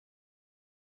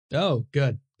Oh,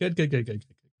 good.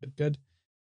 Good.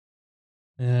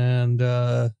 And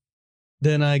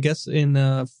then I guess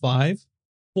in 5,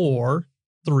 4,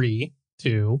 3,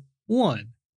 2, 1.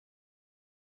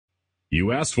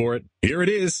 You asked for it. Here it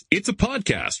is. It's a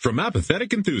podcast from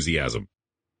Apathetic Enthusiasm.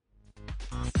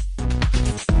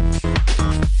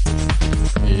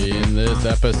 In this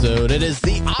episode, it is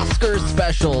the Oscars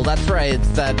special. That's right. It's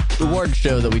that award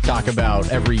show that we talk about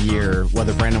every year,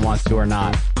 whether Brandon wants to or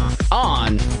not,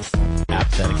 on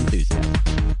Apathetic Enthusiasm.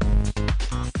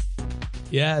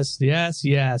 Yes.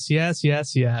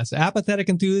 Apathetic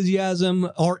Enthusiasm,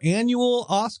 our annual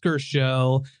Oscar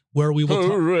show where we will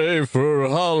Hooray for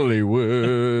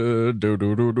Hollywood. Do.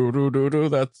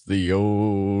 That's the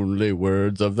only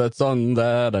words of that song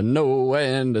that I know,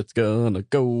 and it's gonna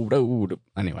go do.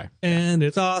 Anyway. And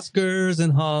it's Oscars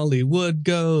and Hollywood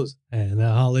goes, and the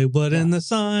Hollywood and the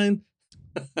sign.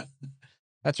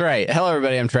 That's right. Hello,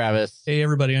 everybody. I'm Travis. Hey,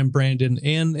 everybody. I'm Brandon.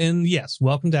 And yes,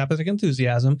 welcome to Apathetic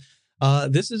Enthusiasm.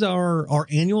 This is our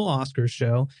annual Oscars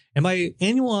show. And by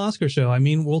annual Oscar show, I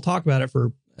mean, we'll talk about it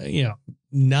for,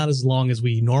 not as long as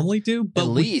we normally do, but at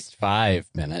least 5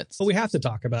 minutes. But we have to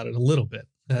talk about it a little bit.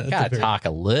 Gotta talk a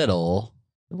little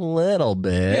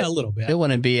bit. Yeah, a little bit. It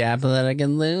wouldn't be Apathetic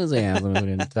Enthusiasm if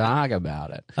we didn't talk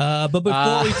about it. But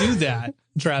before we do that,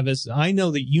 Travis, I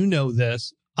know that you know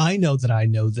this. I know that I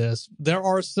know this. There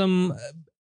are some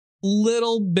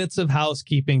little bits of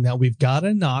housekeeping that we've got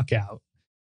to knock out.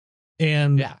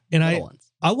 And I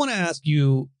want to ask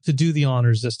you to do the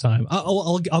honors this time.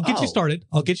 I'll get you started.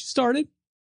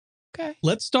 Okay.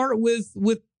 Let's start with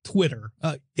Twitter.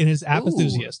 It is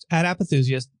Apathusiast at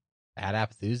Apathusiast. At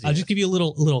Apathusiast. I'll just give you a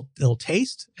little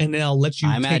taste, and then I'll let you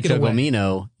I'm take at it away.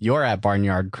 Chocomino. You're at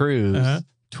Barnyard Cruise. Uh-huh.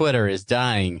 Twitter is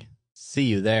dying. See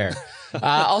you there.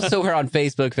 Also, we're on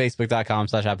Facebook,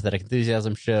 facebook.com/Apathetic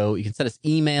Enthusiasm Show. You can send us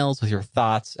emails with your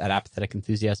thoughts at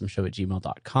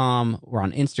apatheticenthusiasmshow@gmail.com. We're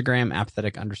on Instagram,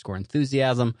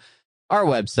 apathetic_enthusiasm. Our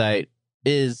website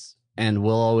is and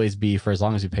will always be, for as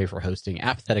long as we pay for hosting,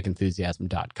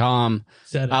 apatheticenthusiasm.com.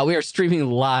 We are streaming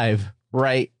live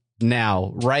right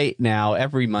now,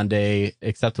 every Monday,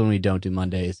 except when we don't do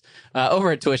Mondays,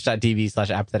 over at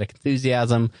twitch.tv/apathetic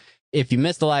enthusiasm. If you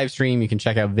missed the live stream, you can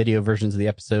check out video versions of the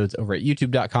episodes over at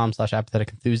youtube.com/apathetic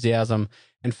enthusiasm.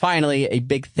 And finally, a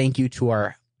big thank you to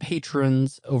our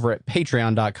patrons over at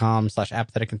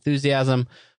patreon.com/apathetic enthusiasm,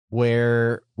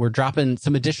 where we're dropping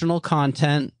some additional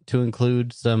content to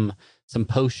include some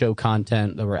post-show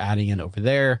content that we're adding in over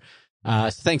there. So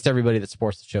thanks to everybody that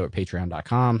supports the show at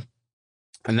patreon.com.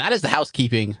 And that is the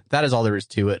housekeeping. That is all there is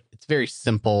to it. It's very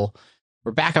simple.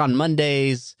 We're back on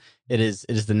Mondays. It is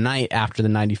the night after the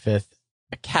 95th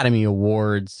Academy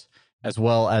Awards, as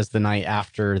well as the night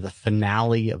after the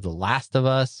finale of The Last of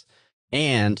Us,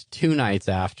 and 2 nights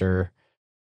after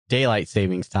Daylight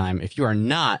Savings Time. If you are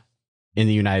not in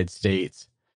the United States,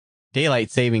 Daylight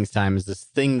Savings Time is this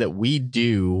thing that we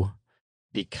do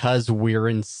because we're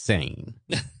insane.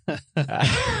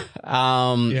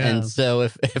 And so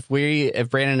if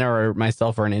Brandon or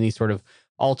myself are in any sort of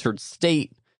altered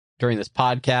state during this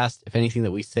podcast, if anything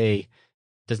that we say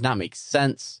does not make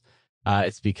sense,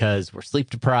 it's because we're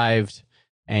sleep deprived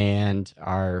and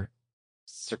our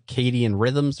circadian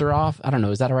rhythms are off. I don't know.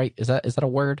 Is that right? Is that a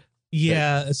word?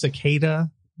 Yeah, a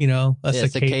cicada.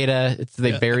 Cicada.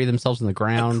 They bury themselves in the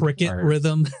ground. A cricket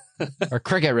rhythm. Or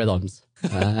cricket rhythms.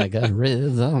 I got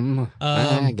rhythm.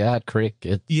 I got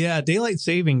cricket. Yeah, daylight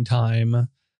saving time.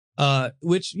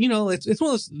 Which it's one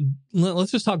of those.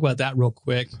 Let's just talk about that real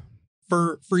quick.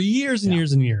 For years and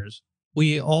years and years,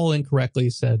 we all incorrectly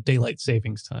said daylight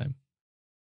savings time.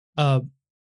 And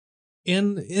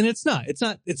it's not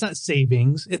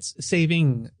savings. It's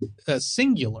saving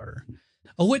singular,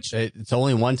 which it's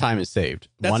only one time it's saved.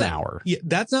 1 hour. Yeah,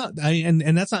 that's not.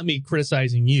 And that's not me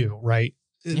criticizing you, right?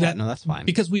 Yeah, no, that's fine.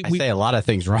 Because we say a lot of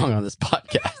things wrong on this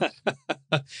podcast.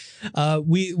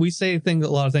 We say a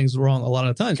lot of things wrong a lot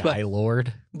of times.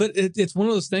 Lord. But it's one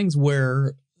of those things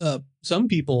where some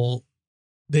people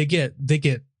they get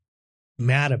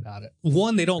mad about it.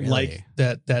 One, they don't like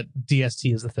that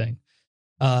DST is a thing.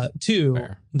 2,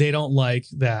 Fair. They don't like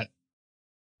that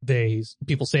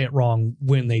people say it wrong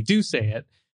when they do say it.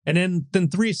 And then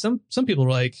 3, some people are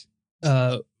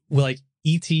like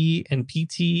ET and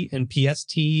PT and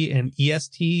PST and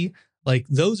EST, like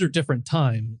those are different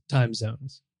time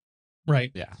zones,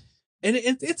 right? Yeah, and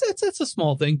it's a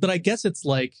small thing, but I guess it's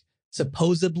like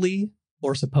supposedly,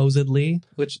 which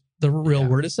the real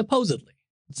word is supposedly.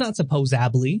 It's not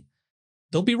supposably.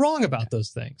 They'll be wrong about those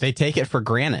things. They take it for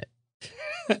granted.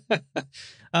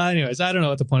 Anyways, I don't know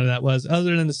what the point of that was,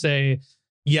 other than to say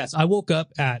Yes, I woke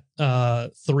up at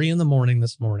 3 a.m.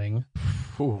 this morning.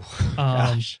 Ooh,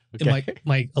 gosh. Okay.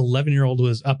 My 11-year-old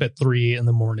was up at 3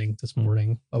 a.m. this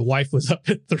morning. My wife was up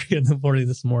at 3 a.m.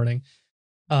 this morning.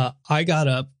 I got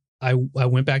up. I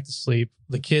went back to sleep.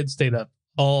 The kids stayed up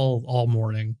all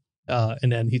morning,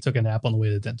 and then he took a nap on the way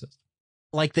to the dentist.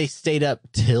 Like they stayed up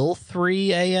till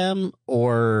 3 a.m.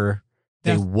 or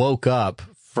they woke up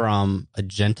from a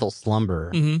gentle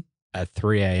slumber at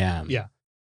 3 a.m. Yeah,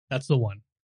 that's the one.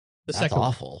 That's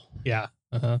awful. One. Yeah.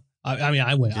 Uh-huh. I mean,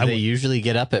 I went. Do they usually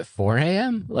get up at 4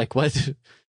 a.m.? Like what?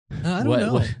 I don't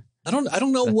know. What? I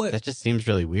don't know what. That just seems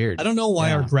really weird. I don't know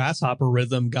why our grasshopper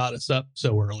rhythm got us up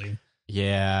so early.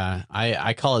 Yeah,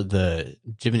 I call it the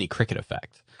Jiminy Cricket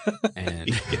effect, and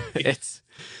it's.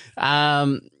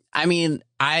 I mean,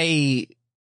 I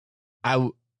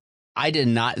did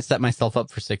not set myself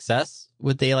up for success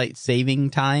with daylight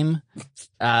saving time,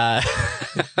 at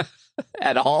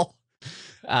all,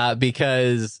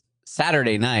 because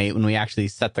Saturday night when we actually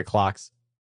set the clocks,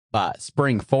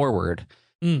 spring forward,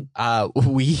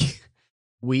 we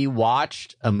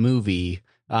watched a movie,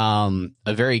 a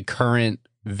very current,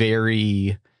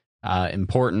 very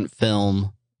important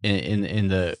film in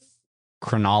the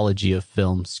chronology of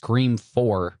film, Scream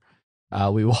 4.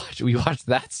 We watched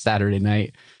that Saturday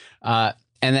night, and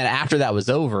then after that was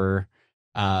over,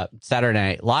 Saturday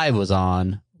Night Live was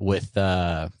on with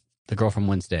the girl from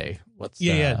Wednesday.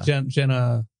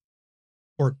 Jenna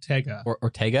Ortega.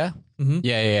 Ortega? Mm-hmm.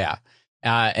 Yeah.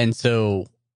 And so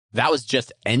that was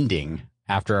just ending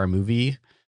after our movie.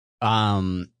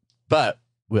 But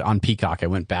on Peacock, I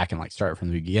went back and started from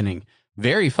the beginning.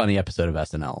 Very funny episode of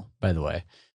SNL, by the way.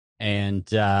 And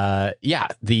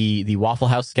the Waffle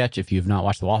House sketch. If you've not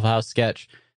watched the Waffle House sketch,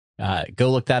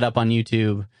 go look that up on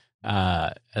YouTube.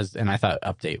 And I thought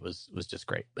Update was just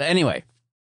great. But anyway,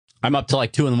 I'm up till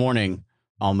 2 a.m.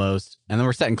 almost, and then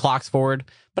we're setting clocks forward.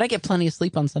 But I get plenty of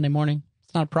sleep on Sunday morning.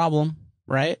 It's not a problem,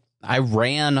 right? I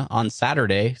ran on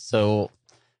Saturday, so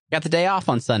got the day off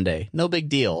on Sunday. No big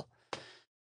deal.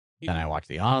 Then I watched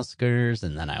the Oscars,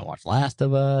 and then I watched Last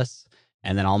of Us.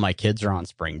 And then all my kids are on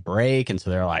spring break. And so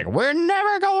they're like, we're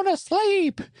never going to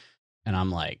sleep. And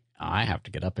I'm like, I have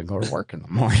to get up and go to work in the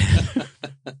morning.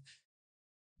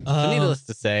 So needless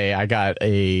to say, I got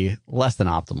a less than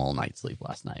optimal night's sleep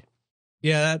last night.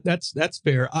 Yeah, that's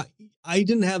fair. I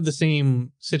didn't have the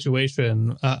same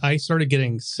situation. I started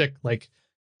getting sick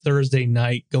Thursday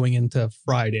night going into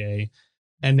Friday.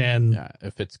 And then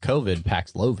if it's COVID,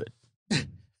 Paxlovid.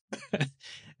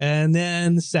 And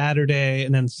then Saturday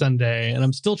and then Sunday, and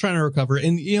I'm still trying to recover.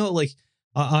 And it's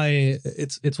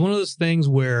one of those things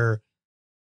where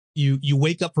you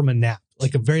wake up from a nap,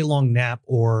 like a very long nap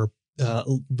or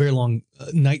very long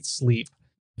night's sleep.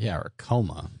 Yeah, or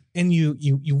coma. And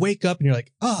you wake up and you're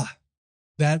like,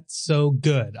 that's so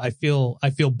good. I feel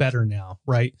better now,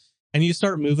 right? And you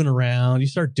start moving around, you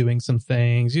start doing some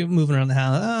things, you're moving around the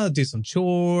house, I'll do some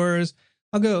chores,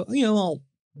 I'll go, I'll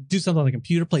do something on the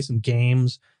computer, play some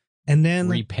games, and then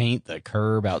repaint the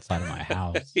curb outside of my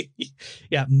house.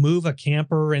 Yeah, move a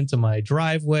camper into my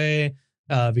driveway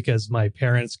because my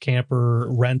parents' camper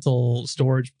rental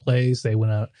storage place, they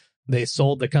went out, they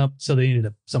sold the comp, so they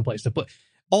needed someplace to put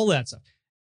all that stuff.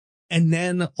 And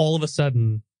then all of a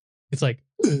sudden, it's like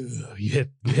you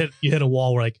hit a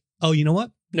wall. Where oh, you know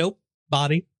what? Nope,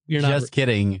 body, you're not. Just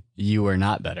kidding. You are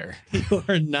not better. You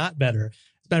are not better.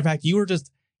 As a matter of fact, you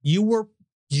were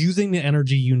using the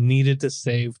energy you needed to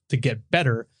save to get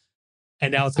better,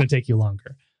 and now it's going to take you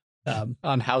longer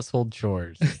on household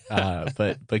chores.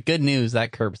 But good news,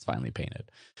 that curb's finally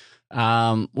painted.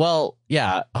 Well,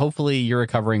 yeah. Hopefully you're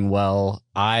recovering well.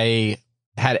 I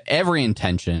had every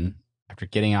intention after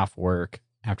getting off work,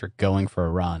 after going for a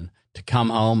run, to come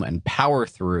home and power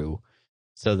through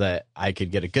so that I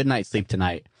could get a good night's sleep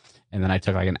tonight. And then I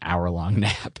took an hour-long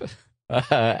nap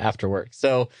after work.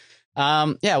 So,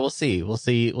 we'll see. We'll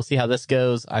see how this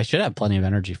goes. I should have plenty of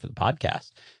energy for the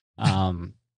podcast.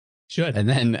 Should. And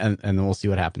then we'll see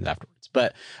what happens afterwards.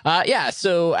 But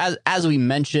so as we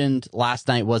mentioned, last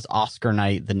night was Oscar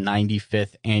night, the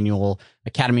 95th annual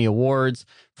Academy Awards.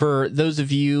 For those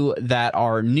of you that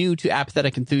are new to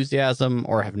Apathetic Enthusiasm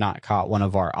or have not caught one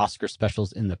of our Oscar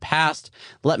specials in the past,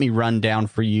 let me run down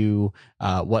for you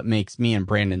what makes me and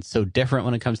Brandon so different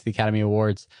when it comes to the Academy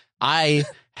Awards. I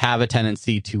have a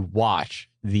tendency to watch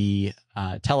the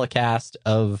telecast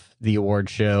of the award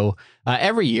show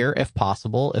every year, if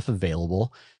possible, if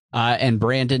available. And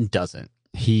Brandon doesn't.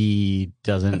 He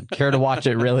doesn't care to watch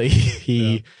it, really.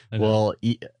 He will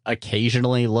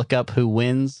occasionally look up who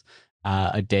wins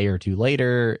a day or two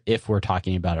later if we're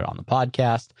talking about it on the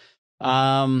podcast.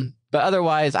 But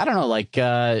otherwise, I don't know. Like,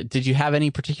 did you have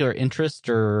any particular interest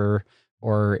or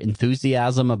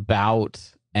enthusiasm about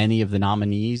any of the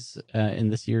nominees in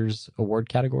this year's award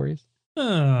categories?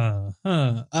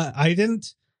 I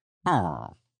didn't.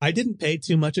 I didn't pay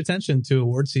too much attention to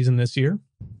award season this year.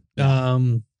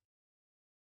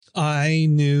 I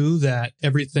knew that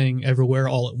Everything Everywhere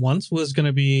All at Once was going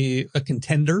to be a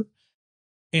contender,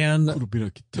 and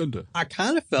I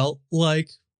kind of felt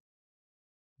like,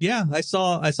 yeah, I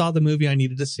saw the movie I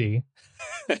needed to see,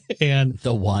 and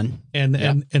the one, and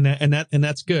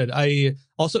that's good. I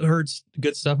also heard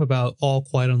good stuff about All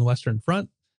Quiet on the Western Front,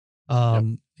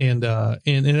 and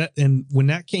when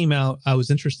that came out, I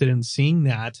was interested in seeing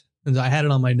that, and I had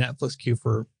it on my Netflix queue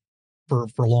for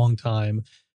a long time.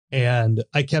 And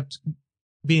I kept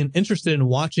being interested in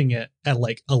watching it at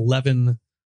like 11,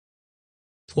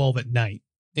 12 at night.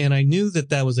 And I knew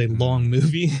that was a long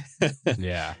movie.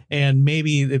 Yeah. And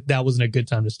maybe that wasn't a good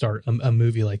time to start a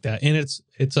movie like that. And it's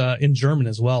in German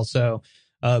as well. So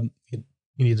you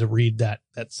need to read that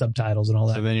subtitles and all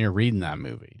that. So then you're reading that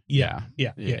movie. Yeah.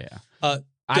 Go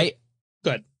ahead.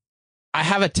 I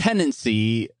have a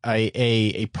tendency,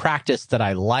 a practice that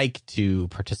I like to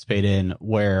participate in,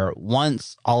 where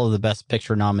once all of the Best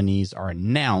Picture nominees are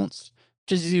announced,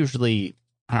 which is usually,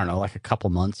 I don't know, like a couple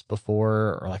months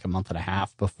before or like a month and a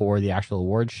half before the actual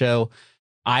award show,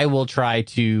 I will try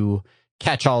to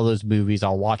catch all those movies.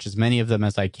 I'll watch as many of them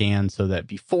as I can so that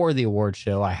before the award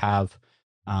show, I have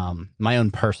my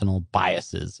own personal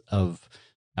biases of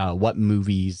what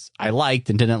movies I liked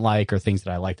and didn't like, or things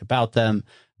that I liked about them.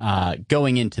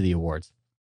 Going into the awards.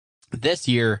 This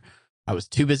year, I was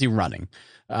too busy running.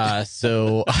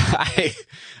 So I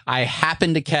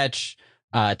happened to catch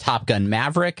Top Gun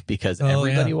Maverick because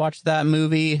everybody watched that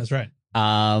movie. That's right.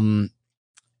 And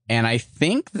I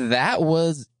think that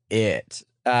was it.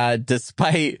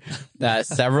 Despite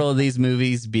several of these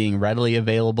movies being readily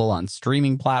available on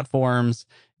streaming platforms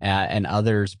and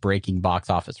others breaking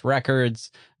box office records,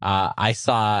 I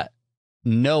saw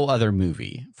no other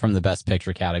movie from the Best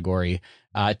Picture category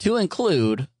to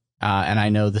include, and I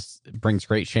know this brings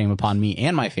great shame upon me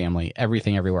and my family,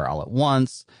 Everything Everywhere All at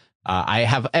Once. I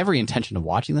have every intention of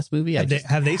watching this movie.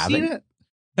 Have they seen it?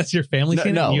 That's your family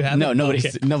seen it? You haven't?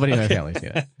 Nobody in my family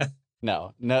seen it.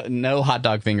 No hot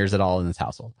dog fingers at all in this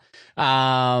household.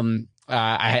 I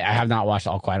have not watched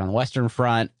All Quiet on the Western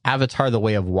Front. Avatar: The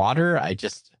Way of Water. I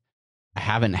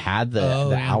haven't had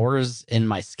the hours in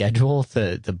my schedule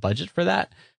to budget for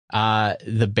that.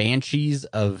 The Banshees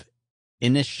of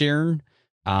Inisherin.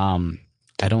 I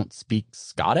don't speak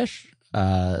Scottish,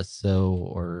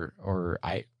 so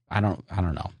I don't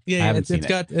know. Yeah,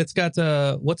 it's got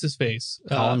what's his face?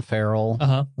 Colin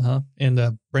Farrell.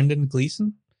 And Brendan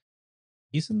Gleeson.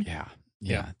 Yeah.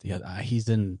 He's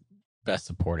in Best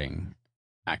Supporting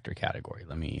Actor category.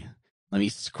 Let me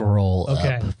scroll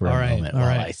up for a moment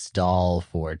while I stall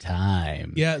for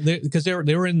time. Yeah, because they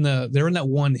were in that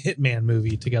one Hitman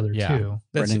movie together too.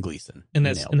 Brendan Gleeson, and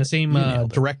that's in the same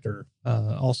director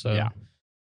also. Yeah,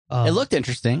 it looked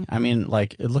interesting. I mean,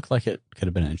 like it looked like it could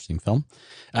have been an interesting film.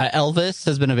 Elvis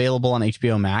has been available on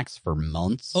HBO Max for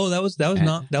months. Oh, that was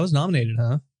nominated,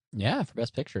 huh? Yeah, for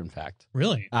Best Picture, in fact.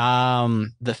 Really?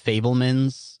 The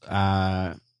Fabelmans,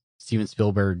 Steven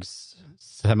Spielberg's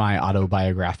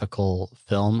semi-autobiographical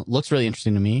film, looks really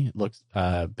interesting to me. Been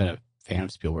a fan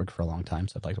of Spielberg for a long time,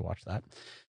 so I'd like to watch that.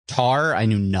 Tar, I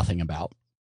knew nothing about.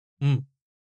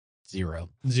 Zero.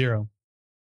 We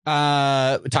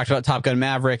talked about Top Gun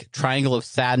Maverick. Triangle of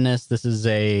Sadness. This is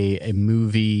a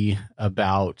movie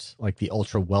about like the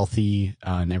ultra wealthy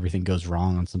and everything goes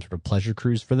wrong on some sort of pleasure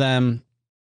cruise for them.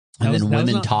 And then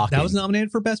women talking. That was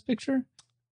nominated for Best Picture?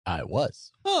 It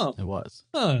was. Oh. It was.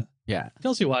 Huh. Yeah.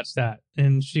 Kelsey watched that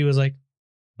and she was like,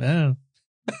 oh.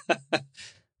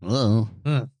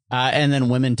 And then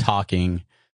Women Talking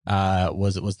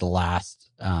was the last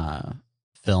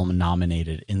film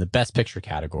nominated in the Best Picture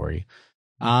category.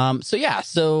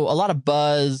 So a lot of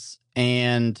buzz,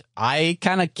 and I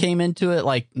kind of came into it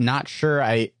like not sure.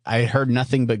 I heard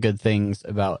nothing but good things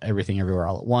about Everything Everywhere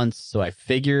All at Once, so I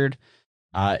figured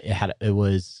it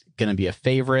was going to be a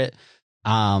favorite.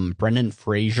 Brendan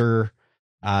Fraser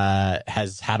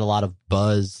has had a lot of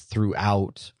buzz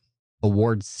throughout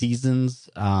award seasons.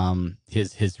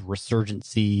 His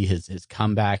resurgency, his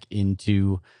comeback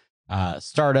into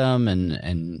stardom,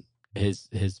 and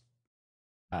his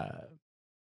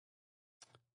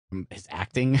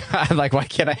acting. Like, why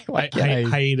can't I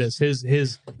hiatus?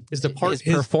 His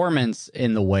performance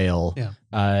in The Whale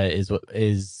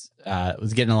was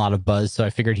getting a lot of buzz, so I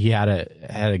figured he had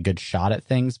a good shot at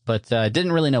things, but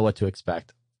didn't really know what to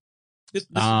expect. This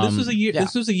was a year.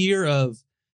 This was a year of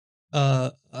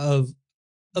of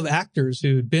actors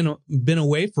who'd been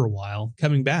away for a while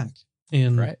coming back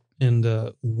and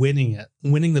winning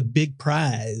the big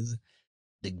prize.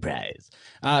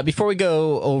 Before we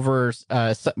go over,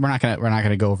 we're not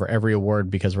gonna go over every award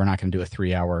because we're not gonna do a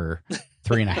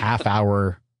 3.5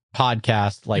 hour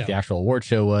podcast like the actual award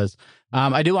show was.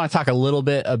 I do want to talk a little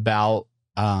bit about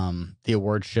the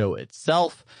award show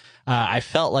itself. I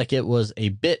felt like it was a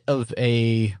bit of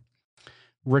a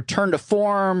return to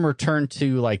form, return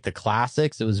to like the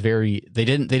classics. It was they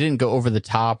didn't go over the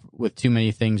top with too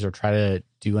many things or try to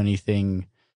do anything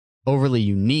overly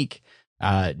unique.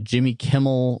 Jimmy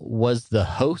Kimmel was the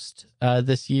host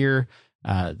this year.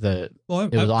 I've heard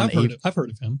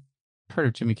of him. Heard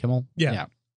of Jimmy Kimmel? Yeah.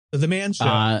 The Man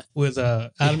Show with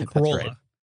Adam Carolla.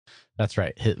 That's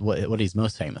right. What he's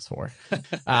most famous for.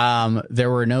 There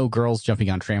were no girls jumping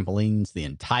on trampolines the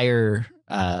entire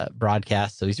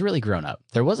broadcast, so he's really grown up.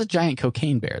 There was a giant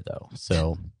cocaine bear, though.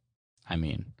 So, I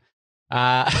mean,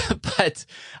 but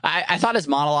I thought his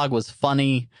monologue was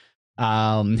funny.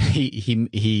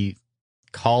 He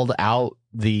called out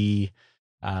the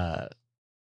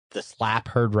slap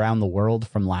heard around the world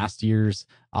from last year's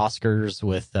Oscars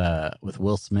with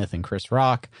Will Smith and Chris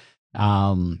Rock.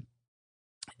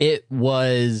 It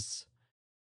was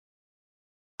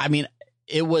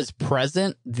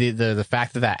present, the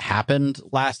fact that happened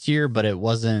last year, but it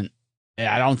wasn't.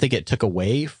 I don't think it took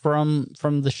away from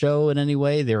the show in any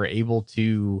way. They were able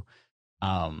to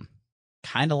kind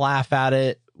of laugh at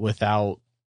it without,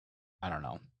 I don't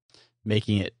know,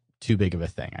 making it too big of a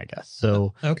thing, I guess.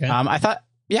 So okay. I thought,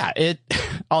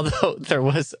 although there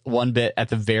was one bit at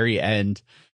the very end,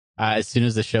 as soon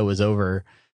as the show was over,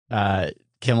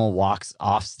 Kimmel walks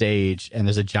off stage and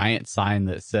there's a giant sign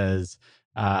that says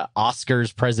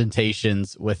Oscars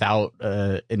presentations without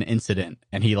an incident,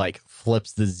 and he like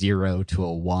flips the 0 to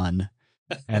a 1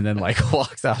 and then like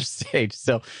walks off stage.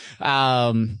 So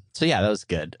yeah, that was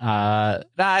good. I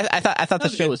thought the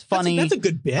show was funny. That's a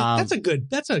good bit. That's a good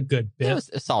bit. It was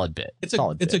a solid bit. It's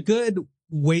a good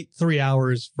wait 3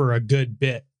 hours for a good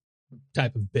bit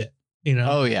type of bit, you know?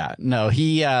 Oh yeah. No,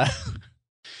 he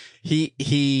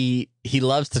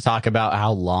loves to talk about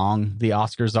how long the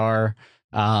Oscars are.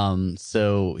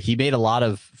 So he made a lot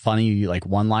of funny like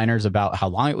one-liners about how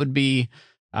long it would be,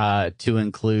 to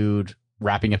include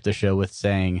wrapping up the show with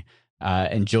saying,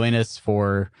 and join us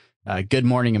for Good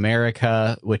Morning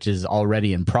America, which is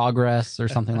already in progress or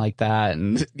something like that.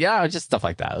 And yeah, just stuff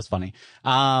like that. It was funny.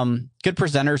 Good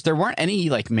presenters. There weren't any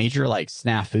like major like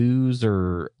snafus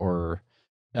or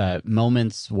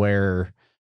moments where,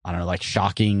 I don't know, like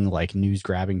shocking, like news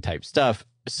grabbing type stuff.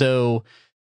 So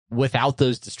without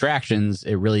those distractions,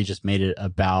 it really just made it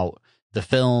about the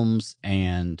films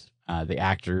and the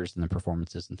actors and the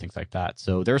performances and things like that.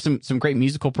 So there were some great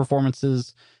musical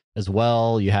performances as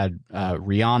well. You had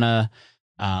Rihanna,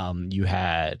 you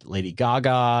had Lady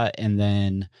Gaga, and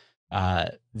then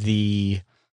are you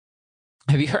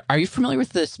familiar with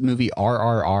this movie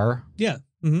RRR? Yeah.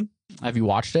 Mm-hmm. Have you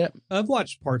watched it? I've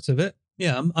watched parts of it.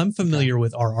 Yeah, I'm familiar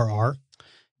with RRR.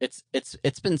 It's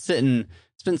been sitting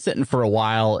for a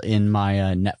while in my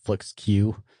Netflix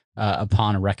queue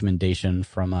upon a recommendation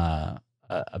from a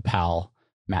pal,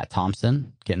 Matt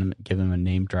Thompson, giving him a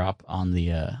name drop on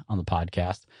the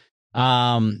podcast.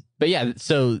 But yeah,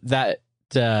 so that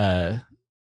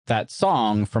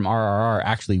song from RRR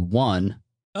actually won.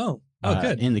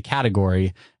 Good. In the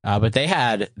category. But they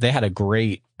had a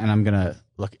great, and I'm gonna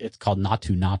look. It's called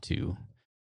Natu.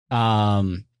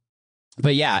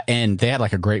 But yeah, and they had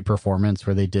like a great performance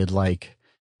where they did like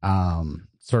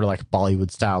sort of like Bollywood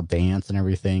style dance and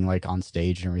everything, like on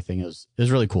stage and everything. It was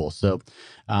really cool. So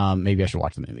maybe I should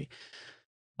watch the movie.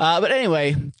 But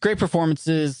anyway, great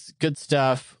performances, good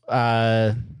stuff.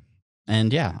 And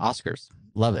yeah, Oscars.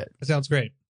 Love it. That sounds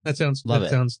great. Sounds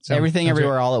Everything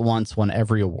Everywhere great. All at Once won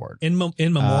every award. In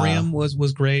Memoriam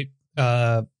was great.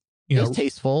 It was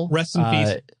tasteful. Rest in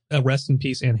peace. Rest in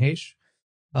peace, Anne Heche.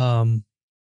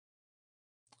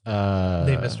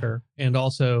 They missed her, and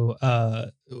also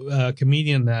a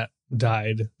comedian that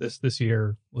died this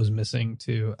year was missing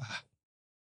too.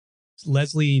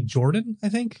 Leslie Jordan, I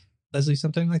think. Leslie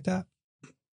something like that.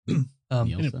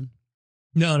 Nielsen?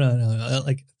 No.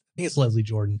 Like I think it's Leslie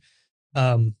Jordan.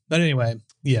 But anyway,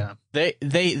 yeah. They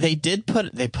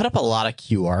put up a lot of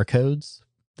QR codes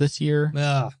this year.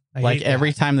 Like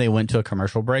every time they went to a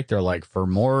commercial break, they're like, for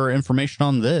more information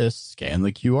on this, scan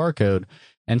the QR code.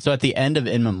 And so at the end of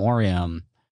In Memoriam,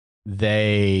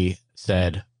 they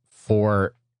said,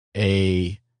 for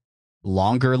a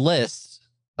longer list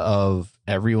of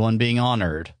everyone being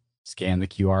honored, scan the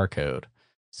QR code.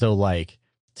 So like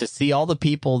to see all the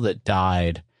people that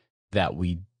died that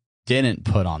we didn't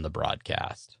put on the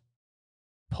broadcast,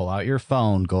 pull out your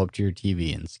phone, go up to your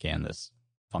TV, and scan this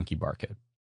funky bar code.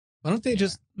 Why don't they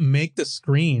just make the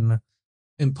screen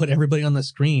and put everybody on the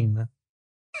screen?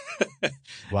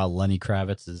 While Lenny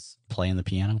Kravitz is playing the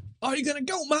piano. Are you gonna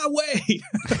go my way?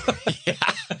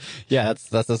 yeah,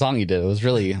 that's the song he did. It was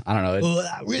really, I don't know.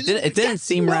 It didn't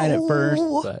seem right at first,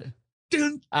 but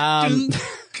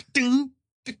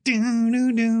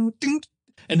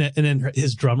and then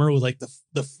his drummer with like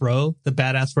the fro, the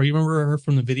badass fro. You remember her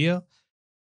from the video?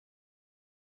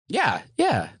 Yeah.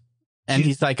 And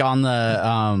he's like on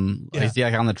the is he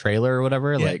like on the trailer or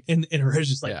whatever? Yeah, like and her hair's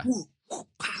just like woo, woo,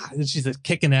 and she's like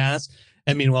kicking ass.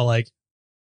 And meanwhile, like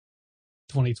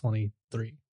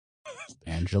 2023.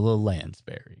 Angela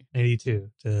Lansbury. 82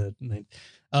 to 90.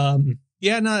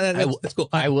 Yeah, no, that's cool.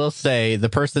 I will say the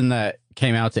person that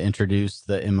came out to introduce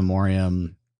the In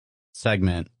Memoriam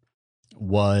segment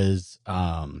was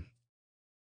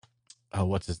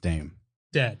what's his name?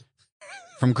 Dead.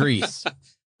 From Grease.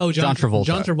 Oh, John Travolta.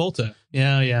 John Travolta.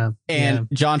 Yeah. And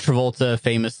John Travolta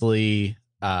famously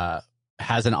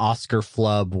has an Oscar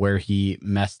flub where he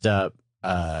messed up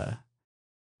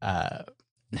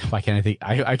why can't I think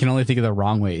I can only think of the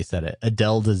wrong way he said it.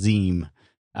 Adele Dazeem.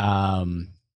 What's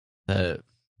her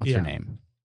name?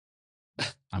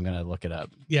 I'm gonna look it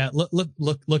up. Yeah,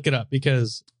 look it up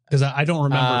because I don't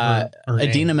remember her name.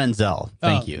 Idina Menzel.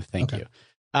 Thank you.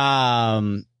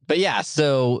 But yeah,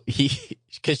 so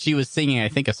because she was singing, I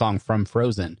think, a song from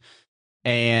Frozen,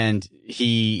 and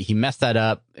he messed that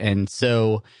up, and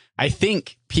so I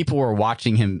think people were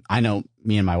watching him. I know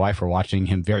me and my wife were watching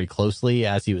him very closely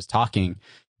as he was talking,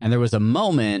 and there was a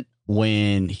moment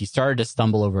when he started to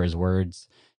stumble over his words,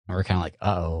 and we're kind of like,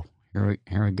 "Uh-oh, here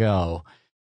we go."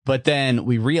 But then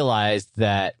we realized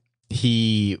that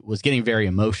he was getting very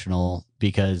emotional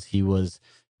because he was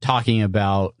talking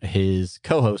about his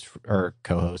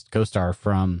co-star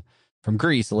from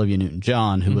Grease, Olivia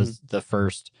Newton-John, who was the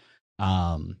first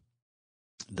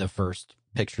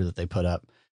picture that they put up.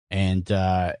 And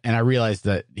I realized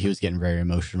that he was getting very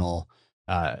emotional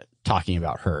talking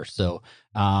about her. So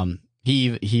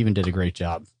he even did a great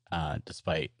job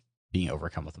despite being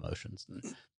overcome with emotions.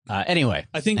 Anyway,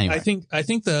 I think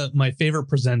my favorite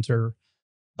presenter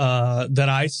that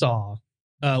I saw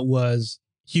was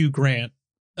Hugh Grant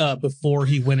before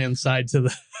he went inside to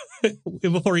the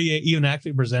before he even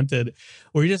actually presented,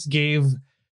 where he just gave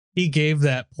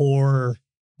that poor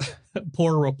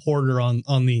reporter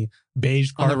on the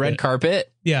beige carpet. On the red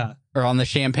carpet? Yeah. Or on the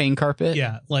champagne carpet?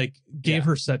 Yeah. Like gave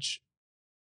her such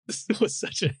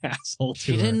an asshole to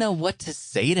She her. didn't know what to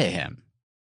say to him.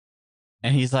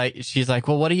 And she's like,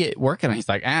 well, what are you working on? He's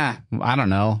like, I don't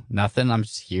know. Nothing. I'm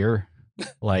just here.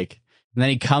 And then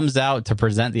he comes out to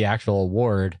present the actual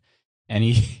award, and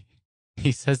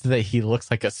he says that he looks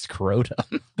like a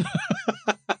scrotum.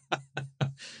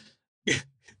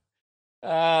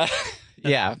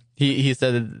 Yeah, he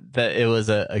said that it was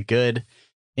a good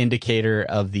indicator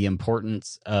of the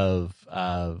importance of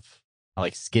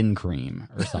like skin cream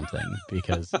or something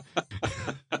because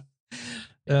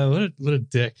what a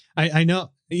dick. I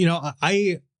know,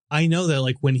 I know that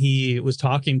like when he was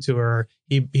talking to her,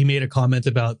 he made a comment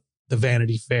about the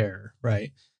Vanity Fair,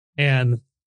 right? And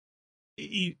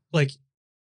he, like,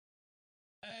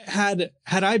 had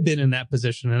I been in that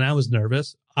position and I was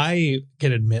nervous, I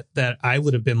can admit that I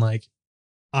would have been like,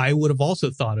 I would have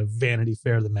also thought of Vanity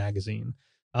Fair, the magazine,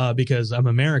 because I'm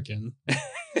American.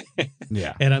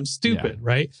 Yeah. And I'm stupid,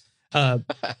 right? But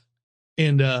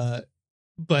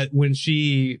when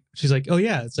she's like, oh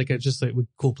yeah, it's like just like a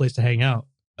cool place to hang out.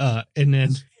 And then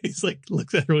he's like,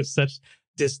 looks at her with such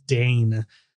disdain.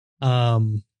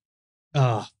 That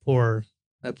poor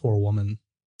woman.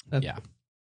 Yeah.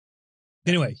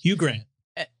 Anyway, Hugh Grant.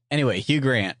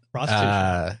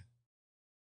 Prostitution.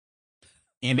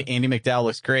 Andy McDowell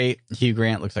looks great. Hugh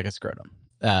Grant looks like a scrotum.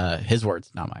 His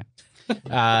words, not mine.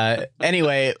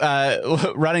 Anyway,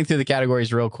 running through the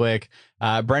categories real quick.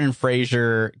 Brendan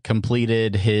Fraser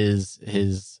completed his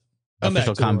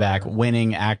official comeback,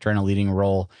 winning actor in a leading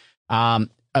role.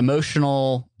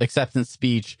 Emotional acceptance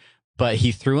speech, but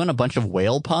he threw in a bunch of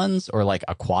whale puns or like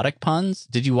aquatic puns.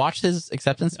 Did you watch his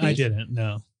acceptance speech? I didn't,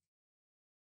 no.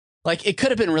 Like, it could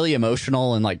have been really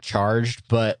emotional and like charged,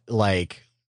 but like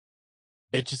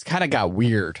it just kind of got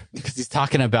weird because he's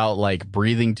talking about like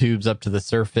breathing tubes up to the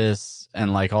surface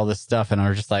and like all this stuff. And I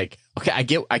was just like, okay, I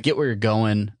get where you're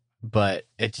going, but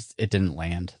it didn't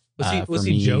land. Was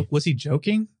he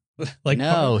joking? Like,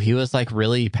 no, he was like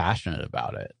really passionate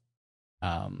about it.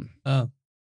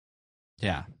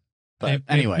 Yeah. But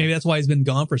anyway, maybe that's why he's been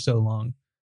gone for so long.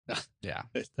 Yeah.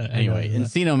 Anyway,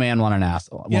 Encino Man won an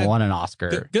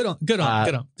Oscar. Good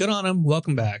on him.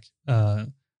 Welcome back. Let's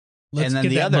and then get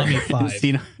the that other Mummy 5.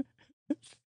 Encino,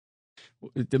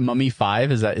 the Mummy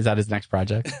 5 is that his next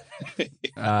project?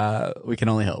 We can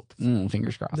only hope.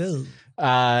 Fingers crossed.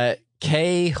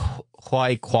 Ke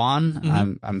Huy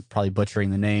Quan. I'm probably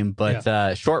butchering the name,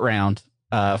 but Short Round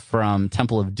from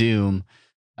Temple of Doom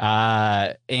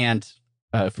and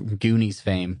from Goonies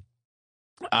fame.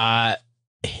 On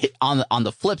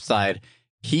the flip side,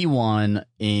 he won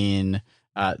in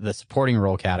the supporting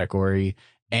role category,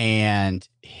 and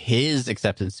his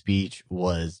acceptance speech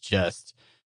was just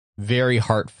very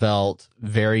heartfelt,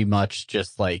 very much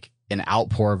just like an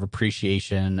outpour of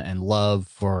appreciation and love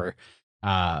for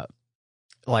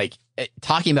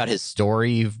talking about his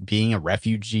story of being a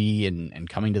refugee and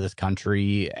coming to this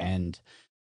country and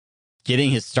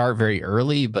getting his start very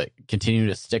early, but continuing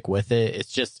to stick with it.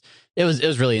 It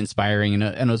was really inspiring, and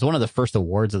it was one of the first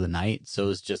awards of the night. So it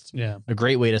was just a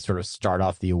great way to sort of start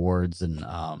off the awards. And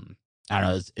I don't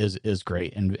know, it was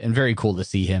great and very cool to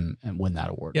see him and win that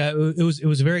award. Yeah, it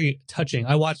was very touching.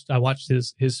 I watched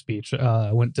his speech.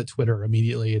 I went to Twitter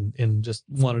immediately and just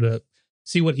wanted to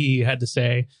see what he had to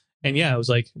say. And yeah, it was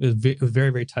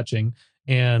very, very touching,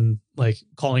 and like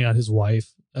calling out his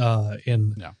wife,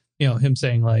 and him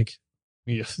saying like,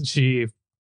 she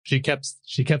kept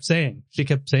saying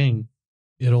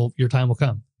your time will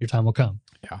come.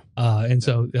 Yeah. And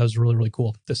so that was really, really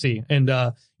cool to see. And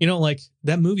like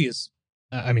that movie is,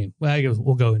 I mean,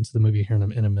 we'll go into the movie here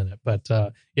in a minute, but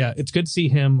yeah, it's good to see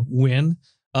him win.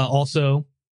 Also,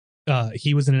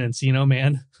 he was in an Encino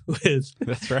Man with.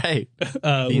 That's right.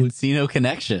 The Encino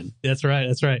connection. That's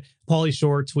right. Pauly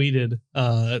Shore tweeted,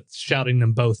 shouting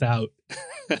them both out.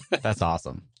 That's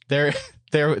awesome. There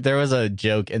was a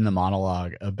joke in the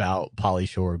monologue about Pauly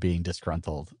Shore being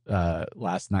disgruntled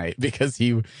last night because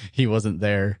he wasn't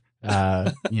there,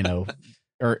 or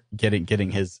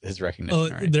getting his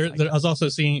recognition. I was also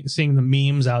seeing the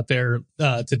memes out there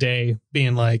today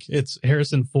being like, it's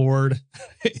Harrison Ford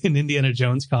in Indiana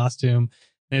Jones costume,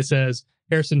 and it says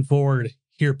Harrison Ford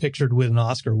here pictured with an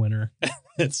Oscar winner.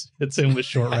 it's him with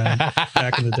Short Round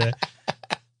back in the day.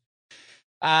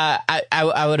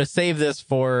 I would have saved this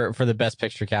for the Best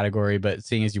Picture category, but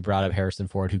seeing as you brought up Harrison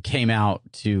Ford, who came out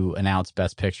to announce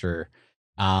Best Picture,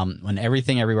 when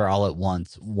Everything Everywhere All at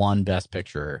Once won Best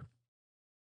Picture,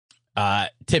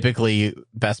 typically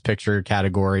Best Picture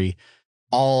category,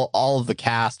 all of the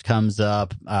cast comes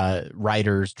up,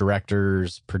 writers,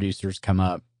 directors, producers come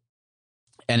up,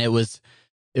 and it was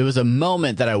a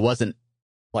moment that I wasn't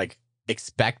like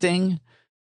expecting,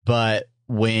 but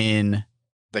when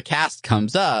the cast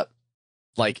comes up,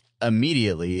 like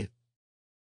immediately,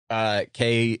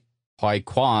 Ke Huy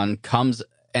Quan comes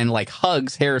and like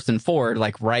hugs Harrison Ford,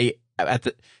 like right at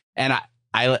the, and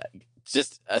I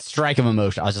just a strike of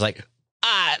emotion. I was just like,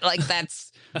 like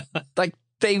that's like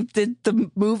they did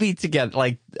the movie together.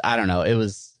 Like, I don't know. It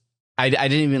was, I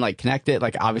didn't even like connect it.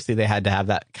 Like, obviously they had to have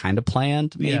that kind of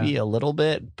planned maybe a little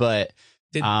bit, but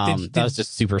that was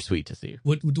just super sweet to see.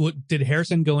 What did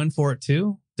Harrison go in for it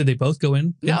too? Did they both go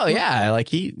in? No, yeah. Like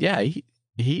he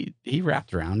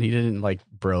wrapped around. He didn't like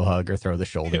bro hug or throw the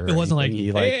shoulder. It wasn't like,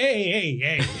 he,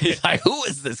 hey. He's like, who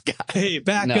is this guy? Hey,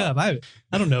 back up. I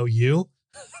don't know you.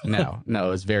 No, it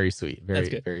was very sweet.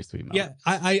 Very sweet moment. Yeah.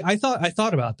 I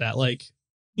thought about that. Like,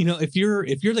 if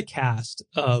you're the cast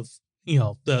of,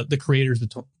 the creators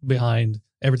behind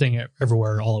Everything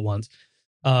Everywhere All at Once,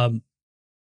 and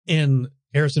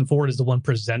Harrison Ford is the one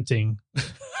presenting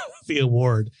the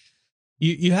award,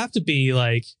 you have to be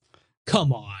like,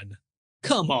 come on.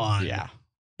 Yeah.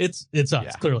 It's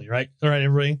us, clearly, right? All right,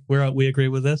 everybody, we agree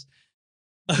with this.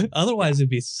 Otherwise, it'd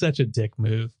be such a dick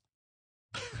move.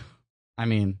 I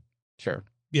mean, sure.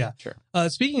 Yeah. Sure.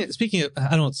 Speaking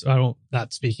of,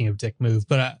 not speaking of dick move,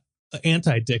 but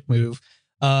anti-dick move.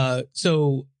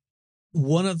 So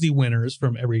one of the winners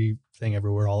from Everything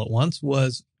Everywhere All at Once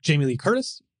was Jamie Lee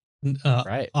Curtis.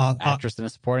 Right. Actress in a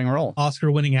supporting role.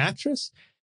 Oscar-winning actress.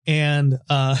 And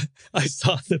I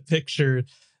saw the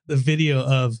video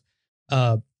of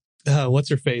what's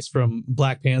her face from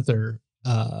Black Panther,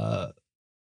 Vivica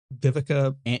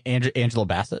Angela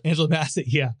Bassett. Angela Bassett,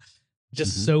 yeah,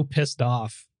 just so pissed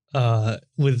off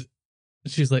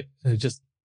she's like just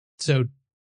so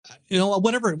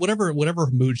whatever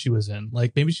mood she was in.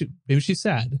 Like maybe she's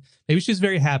sad, maybe she's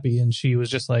very happy, and she was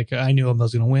just like, I knew I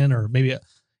was going to win, or maybe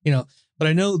but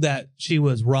I know that she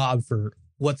was robbed for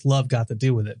what's love got to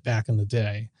do with it back in the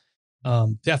day.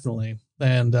 Definitely.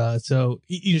 And so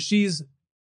she's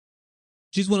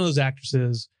one of those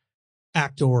actors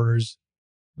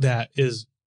that is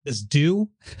is due,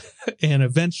 and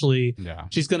eventually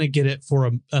she's going to get it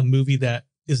for a movie that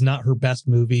is not her best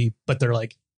movie, but they're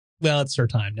like, well, it's her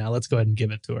time now. Let's go ahead and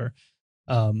give it to her.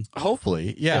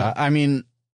 Hopefully. Yeah. I mean,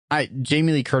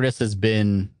 Jamie Lee Curtis has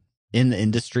been in the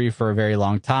industry for a very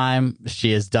long time.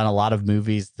 She has done a lot of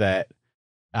movies that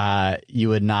you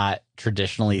would not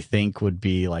traditionally think would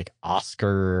be like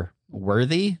Oscar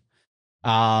worthy.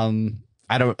 I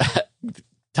don't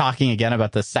talking again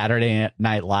about the Saturday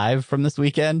Night Live from this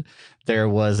weekend. There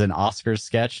was an Oscar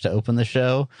sketch to open the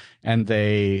show, and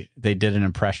they did an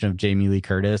impression of Jamie Lee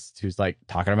Curtis, who's like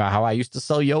talking about how I used to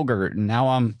sell yogurt and now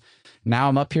I'm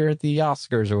up here at the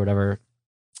Oscars or whatever.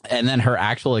 And then her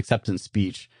actual acceptance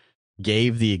speech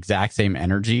gave the exact same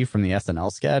energy from the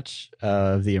SNL sketch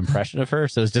of the impression of her.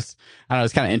 So it's just, I don't know,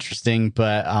 it's kind of interesting,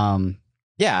 but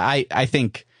yeah, I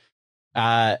think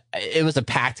it was a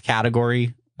packed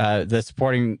category. The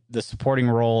supporting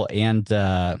role and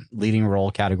leading role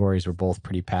categories were both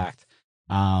pretty packed.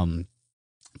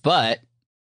 But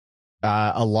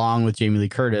along with Jamie Lee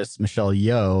Curtis, Michelle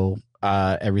Yeoh,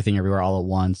 Everything Everywhere All at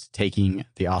Once, taking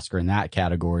the Oscar in that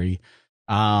category,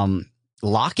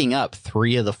 locking up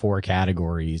 3 of the 4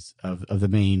 categories of the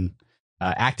main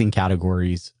acting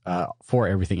categories for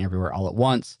Everything Everywhere All at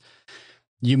Once.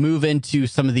 You move into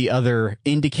some of the other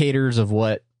indicators of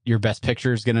what your best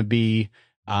picture is going to be.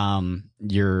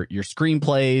 Your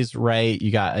screenplays, right?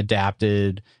 You got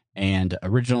adapted and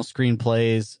original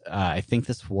screenplays. I think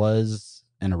this was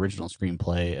an original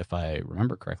screenplay, if I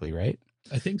remember correctly, right?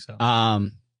 I think so.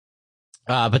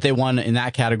 But they won in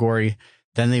that category.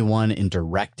 Then they won in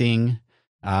directing.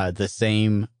 The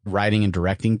same writing and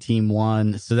directing team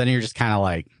won. So then you're just kind of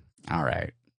like, all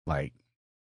right, like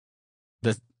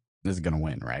this is gonna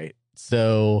win, right?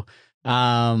 So,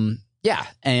 yeah,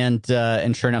 and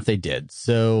sure enough, they did.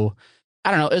 So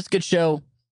I don't know. It's a good show.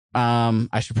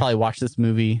 I should probably watch this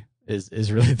movie.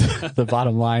 Is really the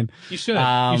bottom line. You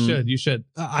should. You should.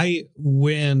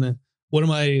 When one of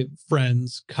my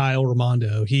friends, Kyle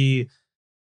Ramondo,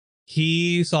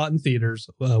 he saw it in theaters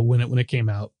when it came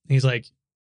out. He's like,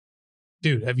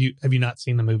 dude, have you not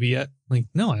seen the movie yet? I'm like,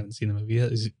 no, I haven't seen the movie yet.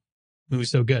 The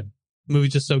movie's so good. The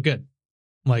movie's just so good.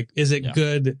 I'm like, is it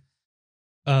good?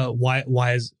 Why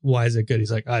is it good?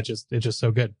 He's like, it's just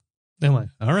so good. And I'm like,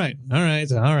 all right.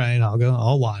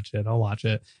 I'll watch it. And I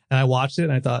watched it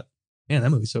and I thought, man, that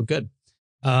movie's so good.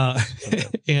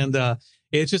 And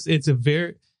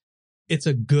it's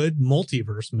a good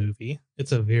multiverse movie.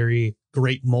 It's a very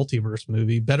great multiverse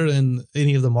movie, better than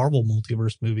any of the Marvel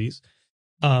multiverse movies.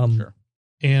 Sure.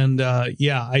 And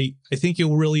yeah, I think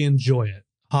you'll really enjoy it.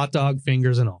 Hot dog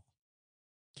fingers and all.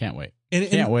 Can't wait.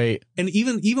 Can't wait. And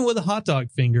even with the hot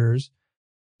dog fingers,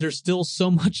 there's still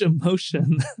so much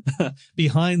emotion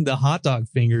behind the hot dog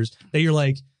fingers that you're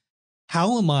like,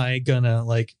 how am I gonna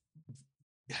like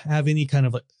have any kind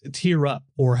of like tear up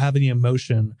or have any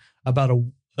emotion about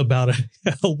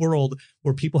a world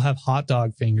where people have hot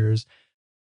dog fingers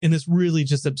in this really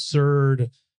just absurd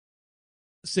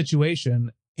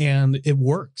situation, and it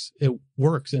works.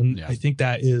 And yeah. I think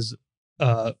that is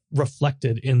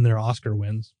reflected in their Oscar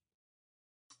wins.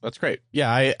 That's great. Yeah,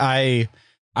 I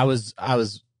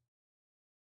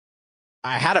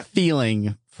had a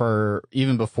feeling for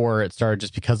even before it started,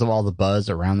 just because of all the buzz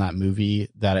around that movie,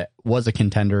 that it was a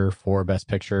contender for Best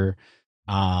Picture,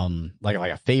 like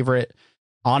a favorite.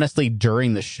 Honestly,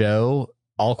 during the show,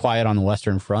 All Quiet on the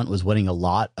Western Front was winning a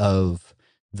lot of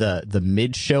the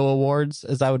mid-show awards,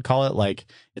 as I would call it. Like,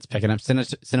 it's picking up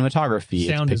cinematography,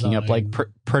 sound it's picking design. up like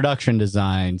production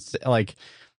designs, like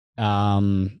a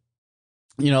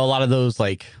lot of those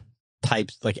like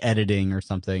types, like editing or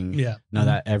something. Yeah. No,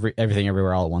 that Everything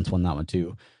Everywhere All at Once won that one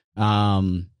too.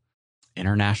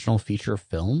 International feature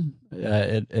film,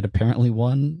 it apparently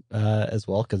won as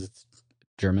well, because it's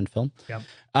German film. Yeah.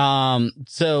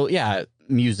 So yeah,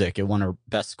 music, it won a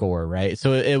best score, right?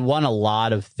 So it won a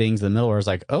lot of things in the middle where I was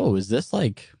like, oh, is this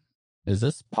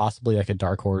possibly like a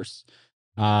dark horse?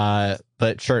 But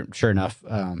sure enough,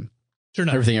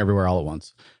 Everything Everywhere All at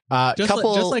Once. Just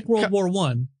like World War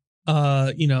One.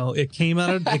 It came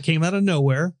out of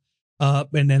nowhere,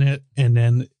 and then it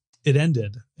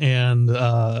ended, and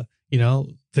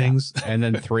things. Yeah. And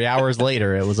then 3 hours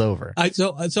later, it was over.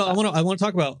 So I want to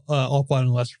talk about All Quiet on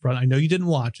the Western Front. I know you didn't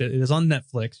watch it. It is on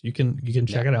Netflix. You can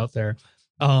check it out there.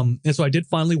 And so I did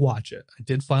finally watch it.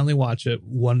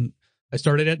 I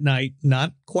started at night,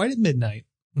 not quite at midnight,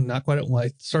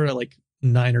 I started at like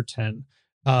 9 or 10.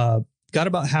 Got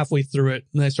about halfway through it,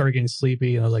 and then I started getting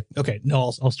sleepy, and I was like, okay,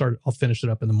 no, I'll finish it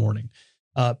up in the morning.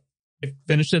 I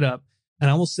finished it up, and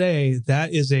I will say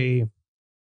that it's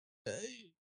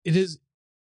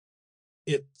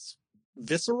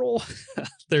visceral.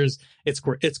 It's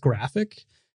graphic.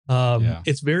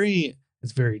 It's very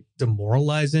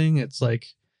demoralizing. It's like,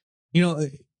 you know,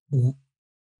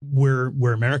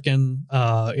 we're American,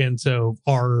 and so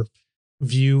our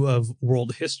view of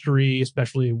world history,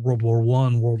 especially World War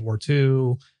I, World War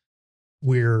II,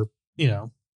 we're, you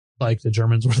know, like the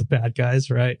Germans were the bad guys,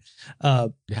 right?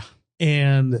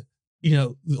 And, you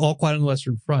know, All Quiet on the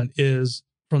Western Front is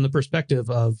from the perspective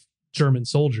of German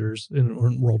soldiers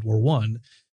in World War I,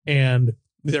 and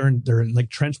they're in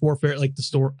like trench warfare, like the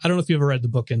story. I don't know if you ever read the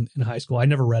book in high school. I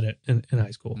never read it in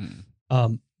high school.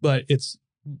 But it's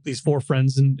these four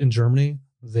friends in Germany.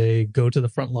 They go to the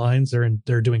front lines.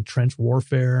 They're doing trench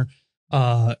warfare.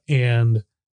 And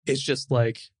it's just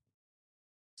like,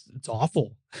 it's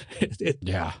awful. It's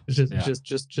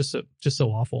just so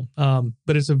awful.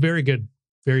 But it's a very good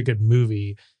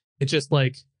movie. It's just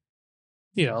like,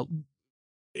 you know,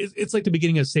 it's like the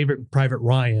beginning of Saving Private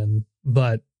Ryan,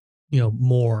 but, you know,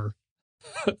 more.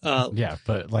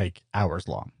 But like hours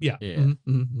long. Yeah.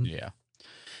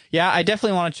 Yeah, I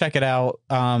definitely want to check it out.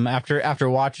 After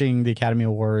watching the Academy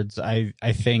Awards, I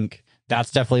think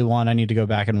that's definitely one I need to go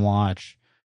back and watch.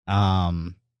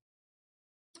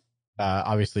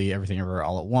 Obviously, Everything Everywhere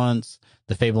All at Once,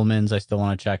 The Fabelmans, I still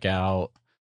want to check out.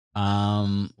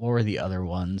 What were the other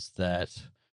ones that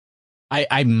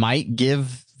I might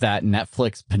give that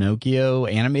Netflix Pinocchio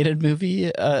animated movie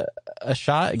a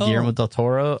shot? Guillermo del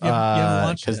Toro,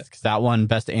 because that one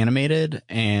Best Animated,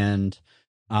 and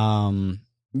I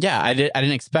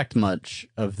didn't expect much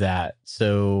of that,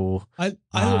 so I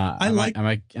like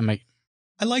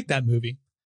that movie.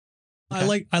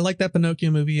 Okay. I like that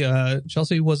Pinocchio movie.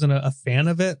 Chelsea wasn't a fan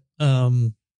of it. I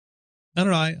don't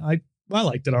know. I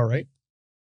liked it all right.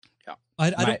 Yeah.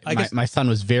 I guess my son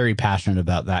was very passionate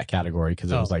about that category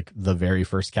because it was like the very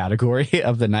first category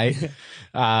of the night.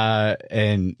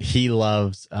 And he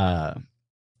loves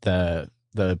the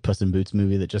Puss in Boots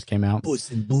movie that just came out. Puss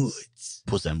in Boots.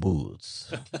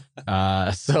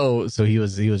 So he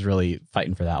was really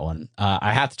fighting for that one.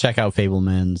 I have to check out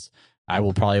Fabelmans. I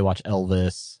will probably watch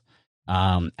Elvis.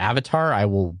 Avatar, I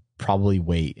will probably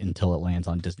wait until it lands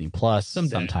on Disney Plus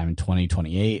sometime in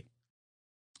 2028.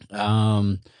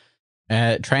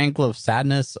 Triangle of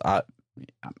Sadness, I'll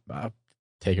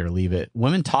take it or leave it.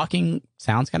 Women Talking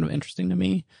sounds kind of interesting to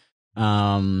me.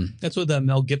 That's with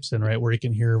Mel Gibson, right? Where you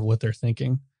can hear what they're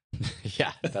thinking.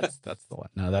 Yeah, that's the one.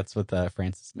 No, that's with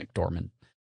Frances McDormand.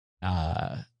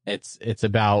 It's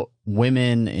about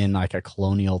women in like a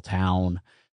colonial town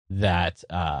that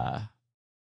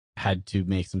had to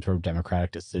make some sort of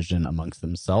democratic decision amongst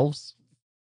themselves,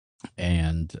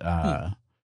 and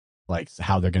like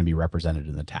how they're going to be represented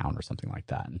in the town or something like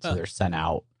that. And so they're sent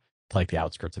out to like the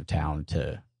outskirts of town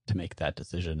to make that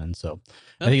decision. And so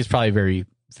I think it's probably very,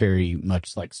 very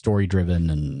much like story driven,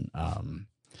 and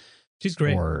she's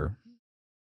great.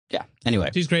 Anyway,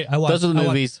 she's great. Those are the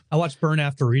movies. I watched Burn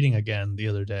After Reading again the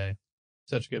other day.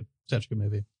 Such a good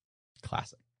movie.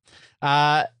 Classic.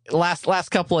 Last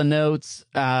couple of notes.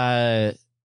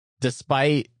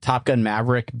 Despite Top Gun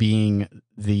Maverick being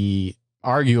the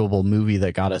arguable movie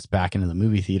that got us back into the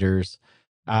movie theaters,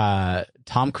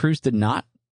 Tom Cruise did not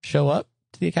show up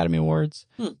to the Academy Awards.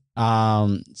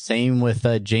 Same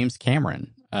with James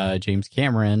Cameron.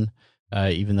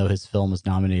 Even though his film was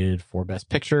nominated for Best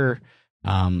Picture,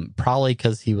 probably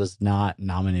because he was not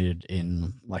nominated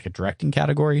in like a directing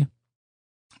category,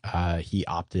 he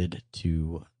opted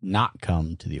to not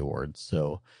come to the awards.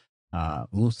 So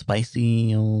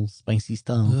spicy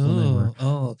stuff.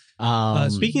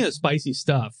 Speaking of spicy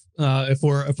stuff, if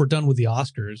we're done with the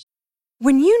Oscars,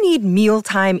 when you need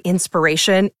mealtime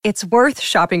inspiration, it's worth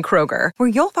shopping Kroger, where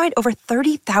you'll find over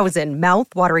 30,000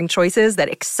 mouth-watering choices that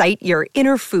excite your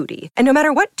inner foodie. And no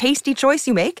matter what tasty choice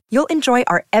you make, you'll enjoy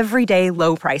our everyday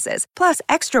low prices, plus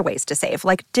extra ways to save,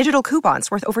 like digital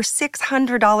coupons worth over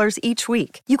 $600 each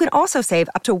week. You can also save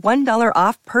up to $1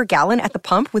 off per gallon at the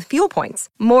pump with fuel points.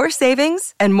 More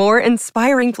savings and more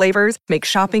inspiring flavors make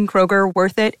shopping Kroger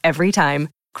worth it every time.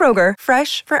 Kroger,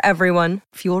 fresh for everyone.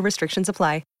 Fuel restrictions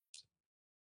apply.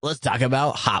 Let's talk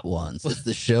about Hot Ones. It's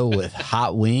the show with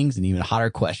hot wings and even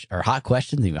hotter hot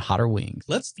questions, and even hotter wings.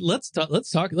 Let's talk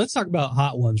about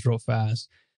Hot Ones real fast.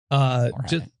 I'll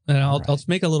just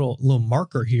make a little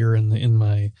marker here in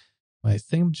my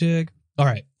thingamajig. All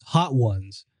right, Hot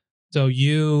Ones. So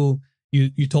you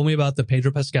told me about the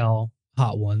Pedro Pascal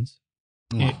Hot Ones,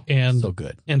 and so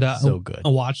good, and so good. I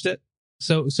watched it.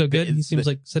 So good. He seems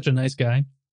like such a nice guy.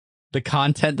 the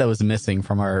content that was missing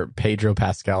from our Pedro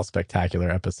Pascal spectacular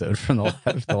episode from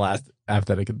the last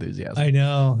Apathetic Enthusiasm. I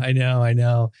know.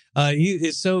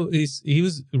 He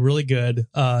was really good.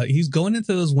 He's going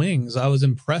into those wings. I was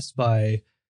impressed by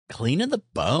clean of the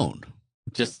bone.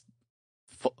 Just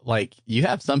like you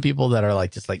have some people that are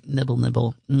like just like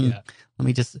nibble. Yeah. Let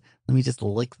me just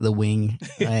lick the wing.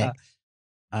 Yeah.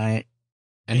 And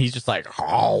he's just like,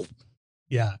 oh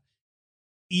yeah.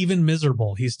 Even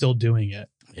miserable, he's still doing it.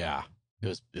 Yeah,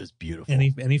 it was beautiful. And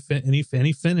he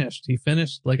finished. He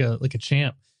finished like a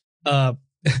champ.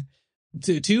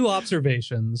 Two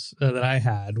observations that I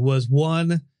had was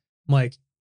one, like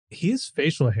his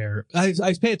facial hair. I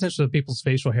pay attention to people's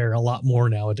facial hair a lot more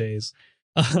nowadays.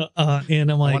 And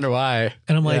I'm like, I wonder why.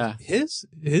 And I'm like, he's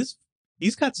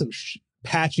got some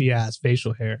patchy ass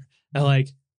facial hair. And I'm like,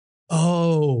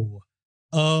 oh,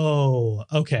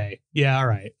 okay. Yeah. All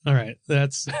right.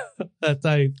 That's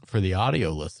for the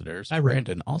audio listeners.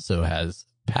 Brandon also has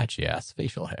patchy ass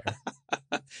facial hair.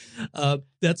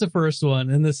 That's the first one.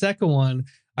 And the second one,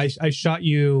 I shot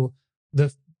you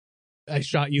the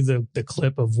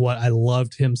clip of what I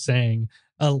loved him saying.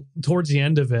 Towards the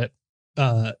end of it,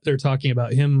 they're talking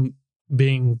about him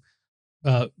being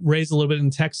raised a little bit in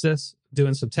Texas,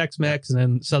 doing some Tex-Mex, and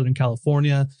then Southern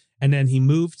California. And then he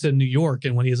moved to New York.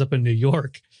 And when he was up in New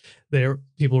York,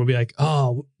 people would be like,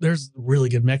 oh, there's really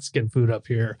good Mexican food up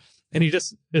here. And he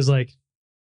just is like,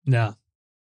 no,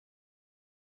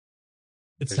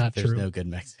 it's not true. There's no good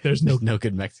Mexican. There's no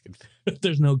good Mexican food.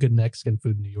 There's no good Mexican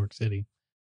food in New York City.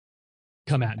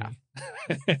 Come at me.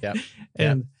 Yep.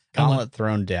 And gauntlet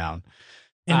thrown down.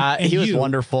 And he was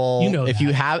wonderful. If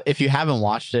you haven't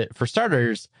watched it, for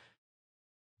starters,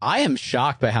 I am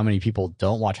shocked by how many people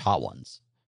don't watch Hot Ones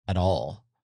at all.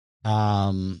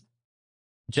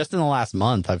 Just in the last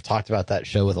month, I've talked about that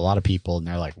show with a lot of people, and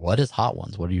they're like, "What is Hot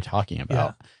Ones? What are you talking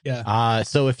about?" Yeah.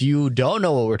 So if you don't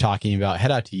know what we're talking about,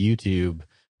 head out to YouTube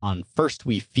on First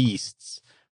We Feast's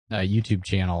YouTube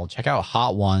channel. Check out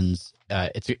Hot Ones.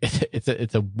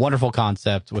 It's a wonderful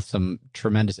concept with some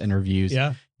tremendous interviews.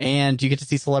 Yeah. And you get to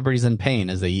see celebrities in pain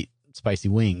as they eat spicy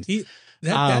wings.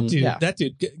 That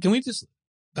dude. Can we just?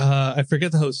 I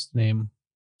forget the host's name.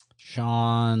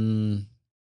 Sean.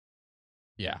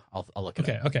 Yeah, I'll look it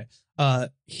up. Okay.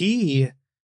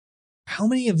 How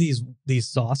many of these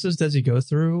sauces does he go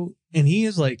through? And he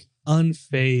is like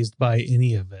unfazed by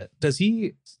any of it. Does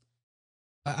he?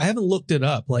 I haven't looked it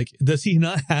up. Like, does he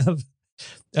not have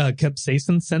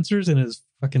capsaicin sensors in his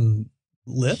fucking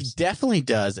lips? He definitely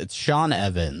does. It's Sean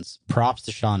Evans. Props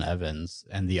to Sean Evans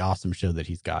and the awesome show that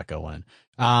he's got going.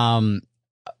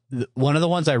 One of the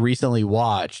ones I recently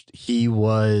watched, he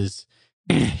was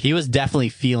definitely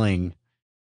feeling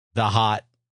the hot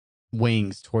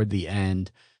wings toward the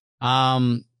end.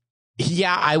 Yeah,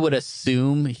 I would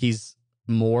assume he's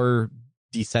more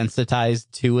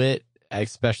desensitized to it,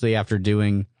 especially after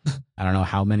doing, I don't know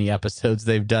how many episodes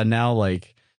they've done now.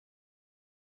 Like,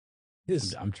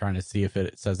 I'm trying to see if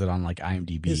it says it on like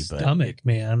IMDb. His stomach,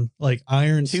 man, like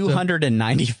iron.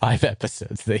 295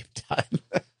 episodes they've done.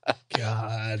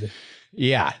 God.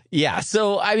 Yeah.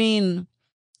 So I mean,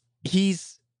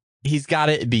 he's got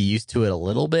to be used to it a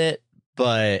little bit,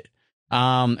 but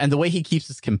and the way he keeps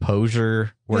his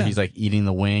composure, where he's like eating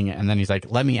the wing, and then he's like,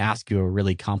 "Let me ask you a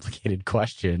really complicated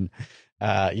question,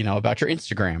 about your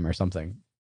Instagram or something."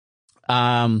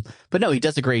 But no, he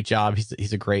does a great job.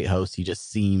 He's a great host. He just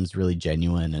seems really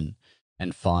genuine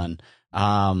and fun.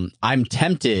 I'm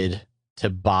tempted to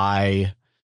buy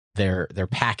their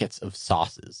packets of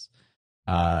sauces,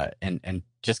 and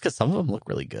just because some of them look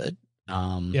really good.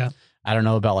 I don't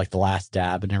know about like the last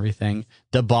dab and everything.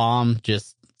 The bomb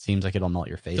just seems like it'll melt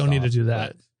your face. Don't need to do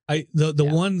that.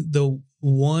 The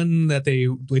one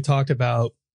that we talked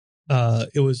about,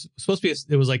 it was supposed to be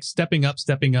it was like stepping up,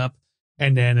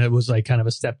 and then it was like kind of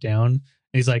a step down. And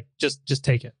he's like, just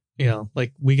take it.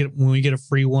 Like when we get a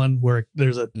free one where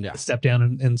there's a step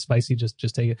down and spicy,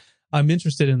 just take it. I'm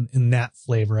interested in that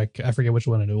flavor. I forget which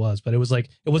one it was, but it was like,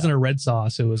 it wasn't a red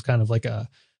sauce. It was kind of like a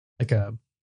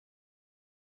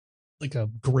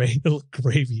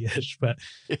gravy-ish, but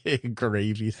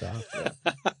gravy sauce.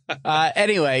 Yeah.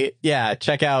 Anyway,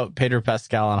 check out Pedro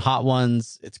Pascal on Hot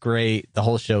Ones. It's great. The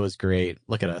whole show is great.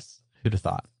 Look at us. Who'd have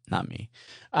thought? Not me.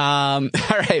 All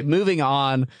right, moving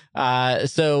on.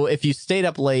 So if you stayed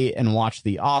up late and watched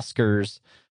the Oscars,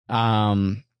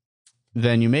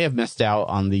 then you may have missed out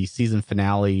on the season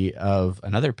finale of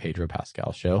another Pedro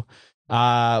Pascal show,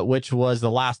 which was The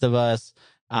Last of Us.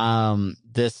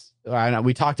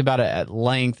 We talked about it at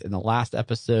length in the last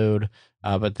episode,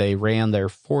 but they ran their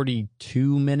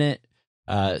 42-minute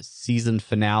season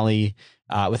finale.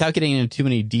 Without getting into too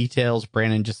many details,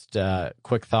 Brandon, just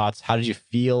quick thoughts. How did you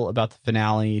feel about the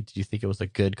finale? Did you think it was a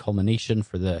good culmination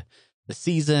for the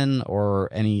season, or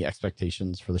any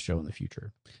expectations for the show in the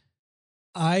future?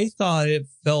 I thought it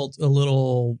felt a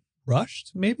little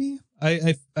rushed, maybe.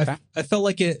 I felt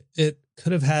like it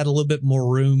could have had a little bit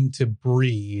more room to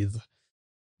breathe.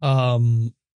 I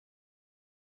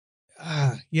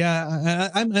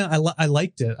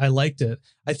liked it.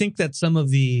 I think that some of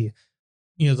the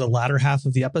latter half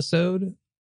of the episode,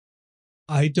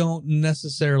 I don't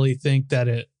necessarily think that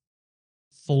it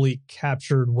fully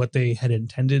captured what they had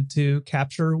intended to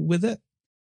capture with it.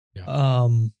 Yeah.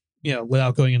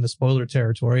 Without going into spoiler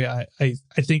territory, I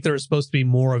think there was supposed to be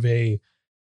more of a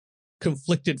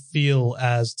conflicted feel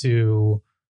as to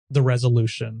the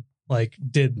resolution. Like,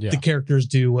 did the characters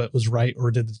do what was right,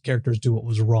 or did the characters do what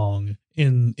was wrong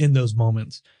in those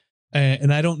moments?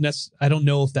 And I don't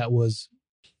know if that was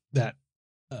that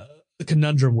the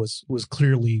conundrum was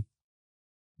clearly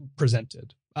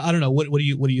presented. I don't know. What do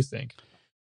you think?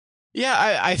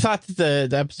 Yeah, I thought that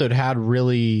the episode had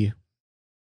really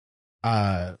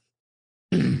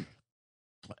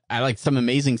I liked some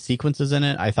amazing sequences in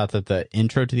it. I thought that the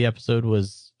intro to the episode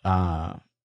was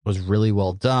really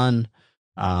well done,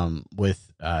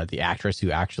 with the actress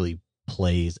who actually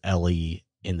plays Ellie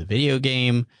in the video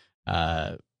game,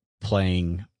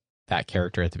 playing that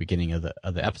character at the beginning of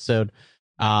the episode,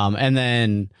 and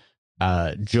then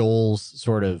Joel's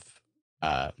sort of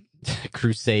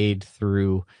crusade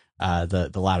through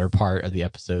the latter part of the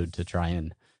episode to try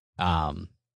and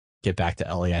get back to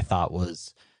Ellie, I thought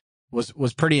was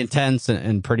pretty intense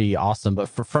and pretty awesome. But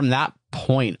from that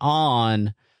point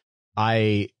on,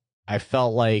 I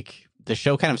felt like the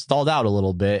show kind of stalled out a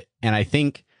little bit, and I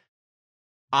think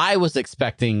I was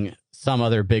expecting some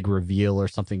other big reveal or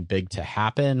something big to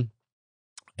happen,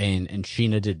 and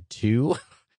Sheena did too,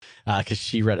 because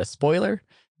she read a spoiler,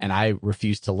 and I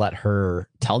refused to let her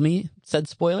tell me said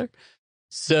spoiler.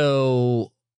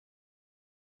 So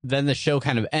then the show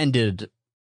kind of ended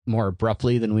more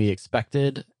abruptly than we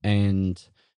expected, and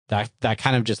that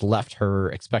kind of just left her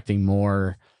expecting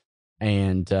more,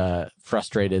 and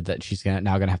frustrated that she's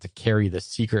now gonna have to carry the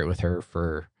secret with her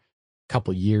for a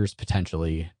couple years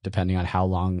potentially, depending on how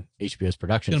long HBO's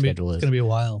production schedule is. It's gonna be a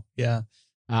while. Yeah.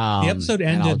 The episode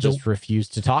ended. And I'll just refuse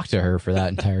to talk to her for that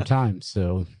entire time.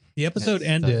 So the episode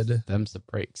ended. Them's the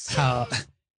breaks. How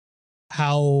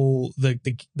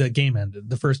the game ended.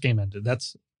 The first game ended.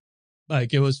 That's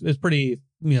like, it's pretty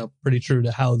true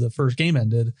to how the first game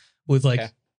ended, with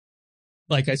like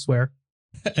I swear,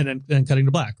 and then cutting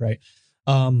to black, right?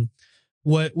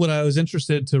 What I was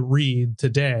interested to read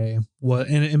today was,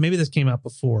 and maybe this came out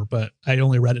before, but I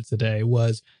only read it today,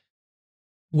 was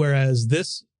whereas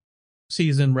this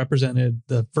season represented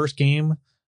the first game,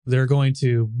 they're going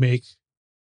to make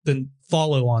the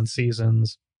follow-on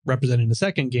seasons representing the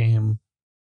second game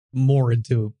more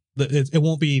into it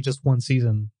won't be just one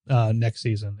season next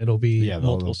season. It'll be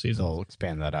multiple seasons. They'll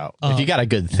expand that out. If you got a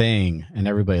good thing and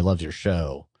everybody loves your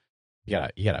show, you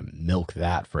gotta milk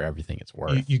that for everything it's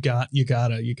worth. You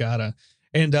gotta.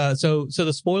 And so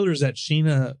the spoilers that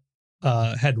Sheena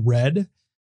had read,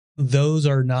 those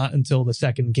are not until the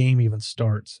second game even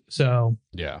starts. So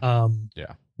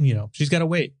she's gotta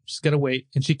wait.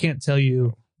 And she can't tell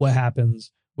you what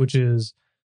happens, which is,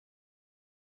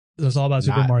 it's all about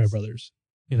Super Mario Brothers.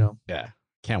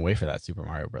 Can't wait for that Super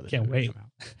Mario Brothers. Can't wait.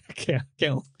 Can't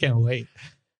wait.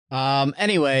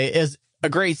 Anyway, is a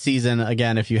great season.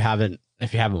 Again, if you haven't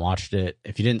watched it,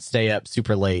 if you didn't stay up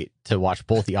super late to watch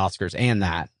both the Oscars and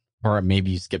that, or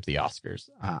maybe you skip the Oscars.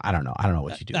 I don't know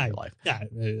what you do in your life. I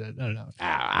don't know.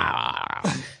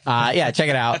 Check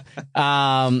it out.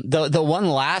 The one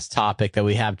last topic that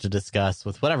we have to discuss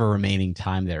with whatever remaining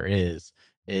time there is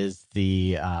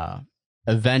the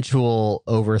eventual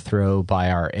overthrow by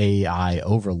our AI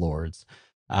overlords.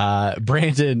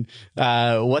 Brandon,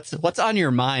 what's on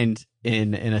your mind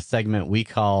in a segment we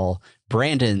call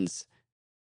Brandon's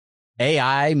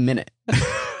AI Minute?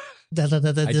 Oh,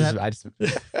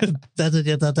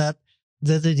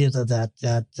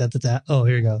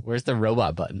 here you go. Where's the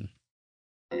robot button?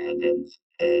 Brandon's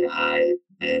AI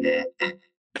Minute.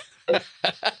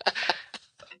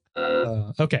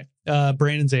 Okay.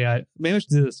 Brandon's AI. Maybe I should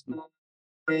do this.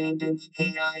 Brandon's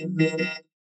AI Minute.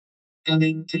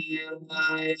 Coming to you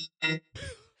live.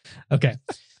 Okay.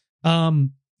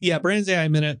 Brandon's AI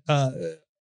Minute.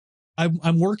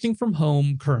 I'm working from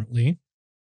home currently.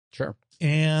 Sure.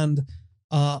 And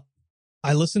I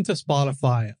listen to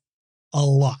Spotify a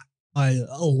lot. I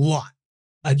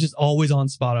just always on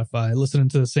Spotify, listening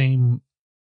to the same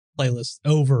playlists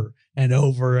over and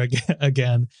over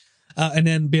again. And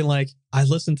then being like, I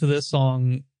listened to this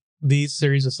song, these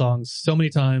series of songs so many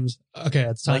times. Okay,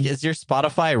 it's time. Like, is your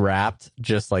Spotify Wrapped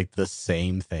just like the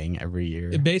same thing every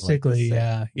year? Basically,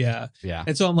 like yeah. Yeah.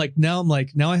 And so I'm like, now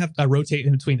I rotate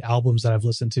in between albums that I've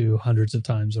listened to hundreds of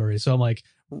times already. So I'm like,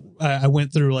 I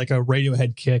went through like a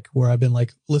Radiohead kick where I've been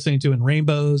like listening to In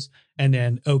Rainbows, and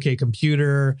then OK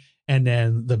Computer, and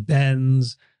then the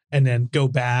Bends, and then go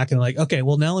back and like, okay,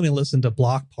 well, now let me listen to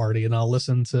Block Party, and I'll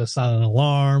listen to Silent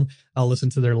Alarm. I'll listen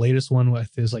to their latest one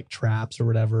with his like Traps or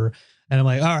whatever. And I'm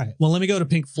like, all right, well, let me go to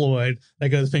Pink Floyd. I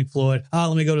go to Pink Floyd.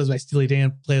 Let me go to my Steely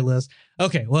Dan playlist.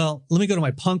 Okay, well, let me go to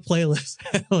my punk playlist.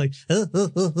 Like,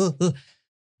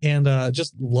 and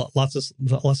just lots of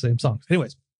same songs.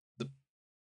 Anyways,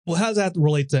 well, how does that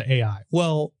relate to AI?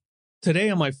 Well,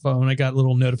 today on my phone, I got a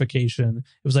little notification. It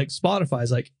was like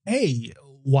Spotify's like, hey,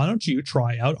 why don't you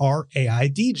try out our AI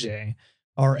DJ?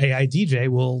 Our AI DJ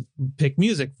will pick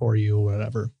music for you or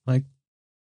whatever. Like,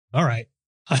 all right,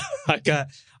 I'm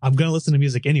going to listen to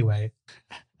music anyway.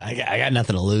 I got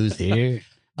nothing to lose here.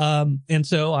 And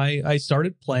so I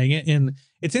started playing it, and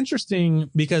it's interesting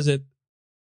because if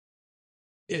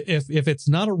it's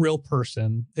not a real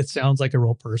person, it sounds like a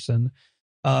real person.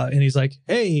 And he's like,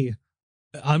 hey,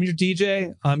 I'm your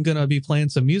DJ. I'm going to be playing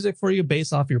some music for you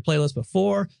based off your playlist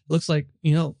before. Looks like,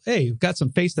 hey, you've got some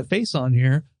face-to-face on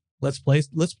here. Let's play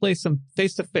some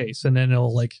face-to-face. And then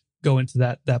it'll like go into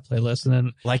that playlist. And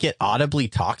then like it audibly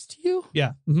talks to you.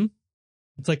 Yeah. Mm-hmm.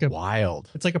 It's like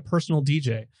wild. It's like a personal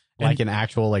DJ. Like an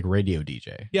actual like radio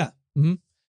DJ. Yeah.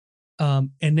 Mm-hmm.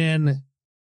 And then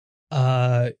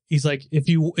he's like, if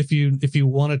you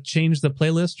want to change the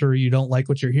playlist or you don't like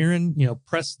what you're hearing,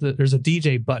 there's a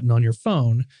DJ button on your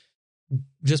phone.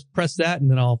 Just press that, and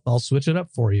then I'll switch it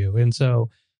up for you. And so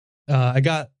I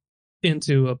got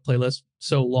into a playlist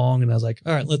so long, and I was like,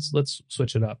 all right, let's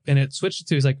switch it up. And it switched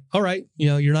to, he's like, all right,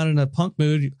 you're not in a punk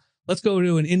mood. Let's go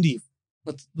to an indie.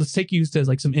 Let's take you to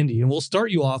like some indie, and we'll start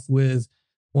you off with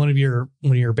one of your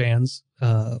bands,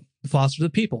 Foster the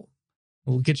People.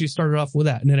 We'll get you started off with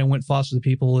that. And then I went Foster the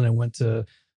People, and I went to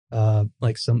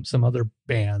like some other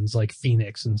bands like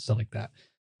Phoenix and stuff like that.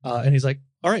 And he's like,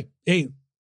 all right, hey,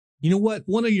 you know what?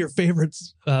 One of your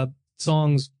favorites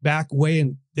songs back way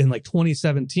in like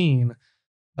 2017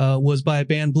 was by a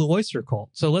band Blue Oyster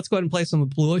Cult. So let's go ahead and play some of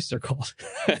Blue Oyster Cult.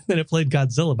 And then it played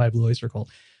Godzilla by Blue Oyster Cult.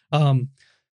 Okay,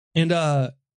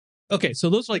 so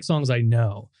those are like songs I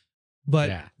know.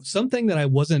 But something that I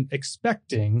wasn't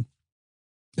expecting,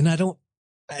 and I don't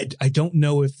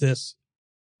know if this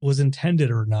was intended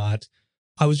or not.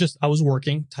 I was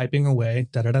working, typing away,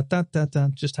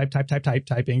 just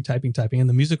typing, and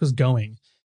the music was going.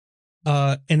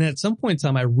 And at some point in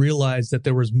time, I realized that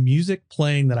there was music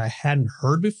playing that I hadn't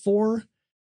heard before.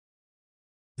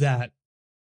 That,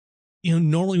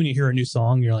 normally when you hear a new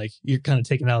song, you're kind of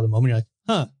taken out of the moment. You're like,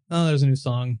 huh, oh, there's a new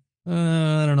song.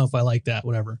 I don't know if I like that,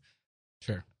 whatever.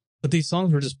 Sure. But these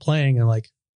songs were just playing, and like,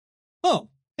 oh,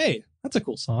 hey, that's a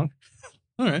cool song.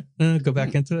 All right, go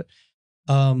back into it.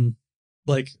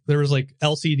 Like there was like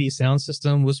LCD Sound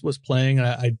System was playing.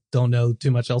 I don't know too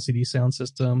much LCD Sound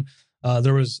System.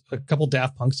 There was a couple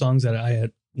Daft Punk songs that I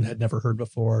had never heard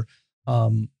before.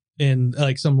 And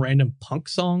like some random punk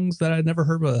songs that I'd never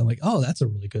heard, but I'm like, oh, that's a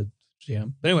really good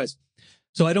jam. But anyways,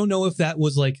 so I don't know if that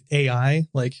was like AI,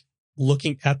 like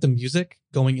looking at the music,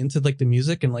 going into like the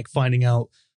music and like finding out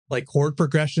like chord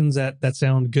progressions that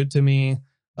sound good to me,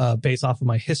 based off of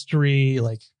my history,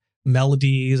 like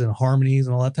melodies and harmonies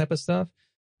and all that type of stuff.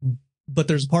 But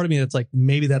there's a part of me that's like,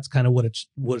 maybe that's kind of what it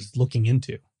was looking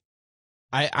into.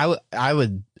 I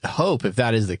would hope if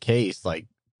that is the case, like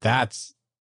that's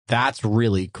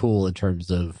really cool in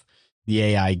terms of the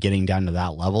AI getting down to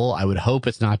that level. I would hope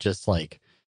it's not just like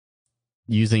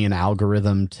using an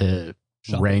algorithm to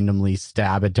randomly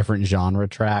stab at different genre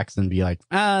tracks and be like,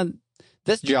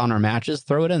 this genre matches,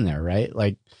 throw it in there, right?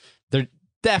 Like there's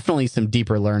definitely some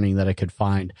deeper learning that I could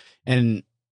find. And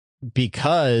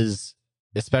because,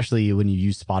 especially when you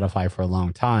use Spotify for a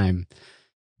long time,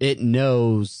 it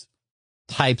knows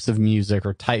types of music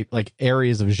or like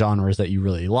areas of genres that you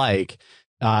really like.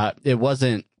 It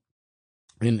wasn't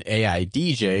an AI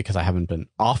DJ because I haven't been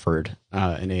offered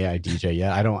an AI DJ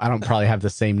yet. I don't probably have the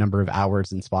same number of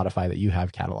hours in Spotify that you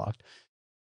have cataloged.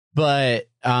 But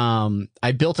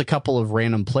I built a couple of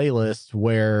random playlists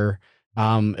where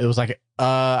it was like,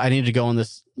 I need to go on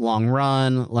this long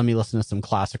run. Let me listen to some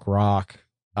classic rock,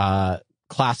 and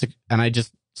I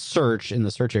just search in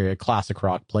the search area, classic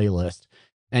rock playlist.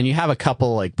 And you have a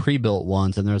couple like pre-built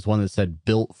ones, and there's one that said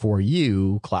built for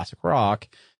you, classic rock.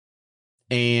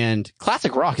 And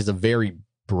classic rock is a very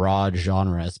broad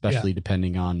genre, especially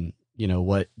depending on, you know,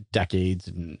 what decades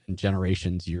and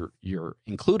generations you're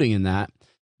including in that.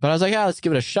 But I was like, yeah, let's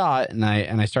give it a shot. And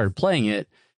I started playing it.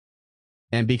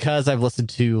 And because I've listened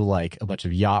to like a bunch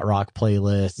of yacht rock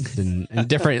playlists and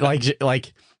different,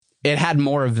 like it had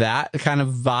more of that kind of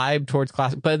vibe towards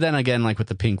classic. But then again, like with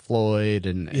the Pink Floyd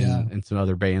and some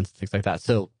other bands, things like that.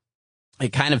 So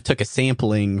it kind of took a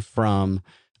sampling from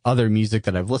other music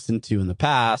that I've listened to in the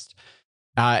past.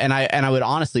 And I would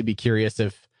honestly be curious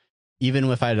if, even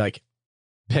if I'd like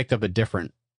picked up a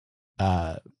different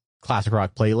classic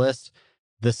rock playlist,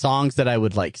 the songs that I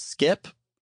would like skip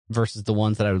versus the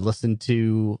ones that I would listen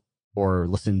to or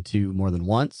listen to more than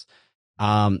once,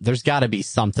 there's got to be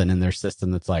something in their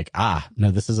system that's like,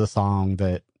 no, this is a song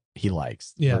that he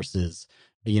likes versus,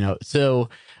 you know. So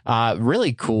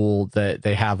really cool that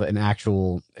they have an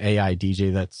actual AI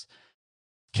DJ that's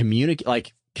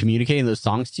communicating those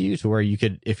songs to you, to where you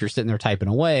could, if you're sitting there typing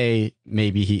away,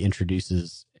 maybe he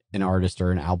introduces an artist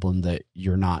or an album that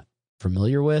you're not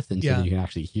familiar with, and so that you can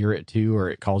actually hear it too,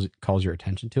 or it calls your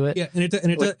attention to it. And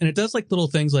it does like little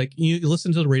things, like you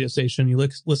listen to the radio station, you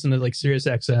listen to like Sirius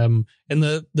XM, and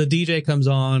the DJ comes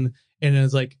on, and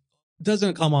it's like, it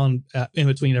doesn't come on in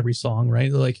between every song,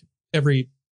 right? Like every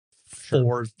 4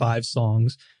 or 5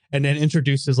 songs, and then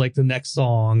introduces like the next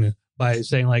song by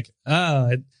saying like,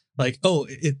 an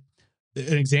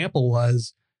example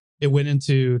was, it went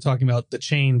into talking about The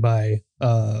Chain by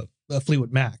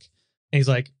Fleetwood Mac, and he's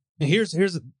like, here's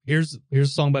a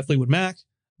song by Fleetwood Mac,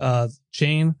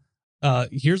 Chain.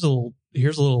 Here's a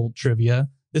little trivia.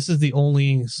 This is the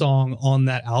only song on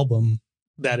that album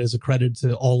that is accredited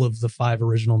to all of the 5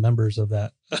 original members of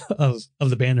that of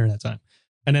the band during that time.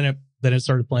 And then it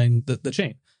started playing the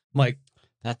Chain. I'm like,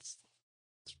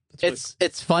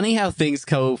 it's funny how things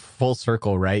go full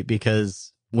circle, right?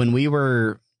 Because when we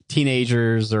were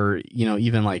teenagers, or, you know,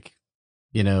 even like,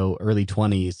 you know, early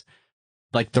 20s,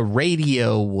 like the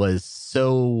radio was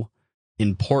so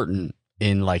important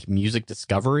in like music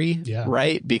discovery,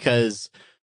 right? Because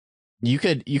you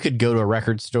could go to a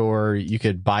record store, you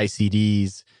could buy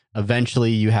CDs.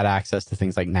 Eventually you had access to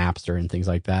things like Napster and things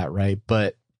like that, right?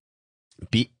 But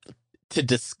to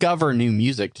discover new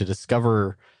music, to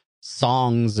discover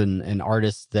songs and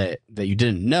artists that you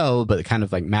didn't know, but kind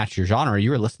of like match your genre,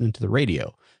 you were listening to the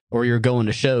radio. Or you're going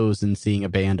to shows and seeing a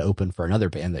band open for another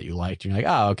band that you liked. You're like,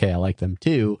 oh, okay, I like them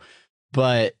too.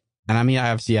 But, and I mean,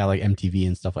 obviously, I like MTV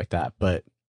and stuff like that, but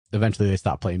eventually they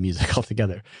stopped playing music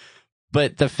altogether.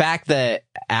 But the fact that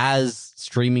as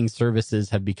streaming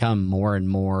services have become more and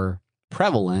more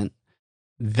prevalent,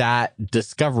 that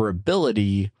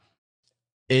discoverability,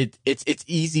 it's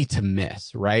easy to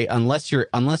miss, right? Unless you're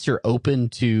open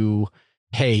to,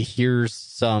 hey, here's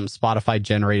some Spotify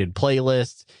generated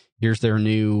playlists. Here's their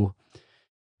new,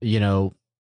 you know,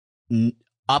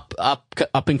 up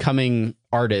and coming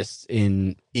artists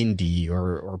in indie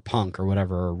or punk or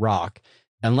whatever, or rock.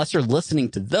 Unless you're listening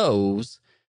to those,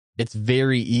 it's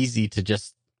very easy to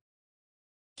just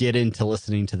get into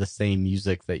listening to the same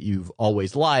music that you've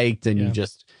always liked, and you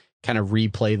just kind of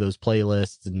replay those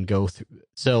playlists and go through.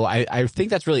 So I think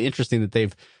that's really interesting that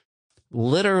they've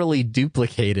literally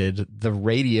duplicated the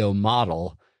radio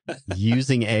model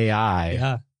using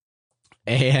AI.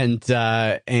 And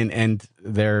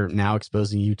they're now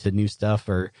exposing you to new stuff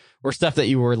or stuff that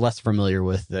you were less familiar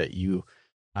with that you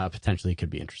potentially could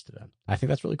be interested in. I think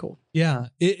that's really cool. Yeah,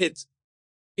 it's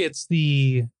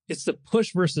the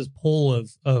push versus pull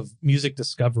of music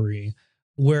discovery,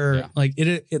 where like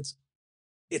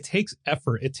it takes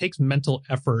effort. It takes mental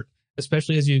effort,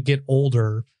 especially as you get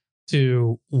older,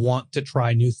 to want to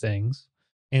try new things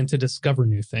and to discover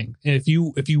new things. And if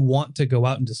you want to go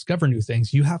out and discover new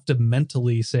things, you have to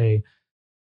mentally say,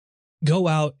 go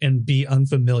out and be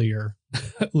unfamiliar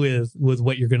with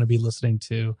what you're going to be listening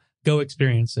to. Go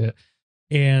experience it.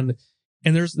 And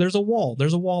there's a wall.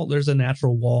 There's a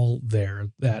natural wall there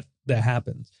that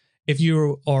happens. If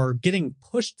you are getting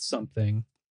pushed something,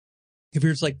 if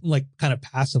you're just like kind of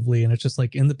passively, and it's just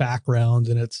like in the background,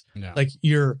 and it's like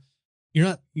you're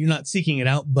not seeking it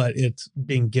out, but it's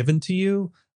being given to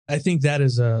you, I think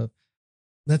that's a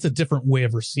different way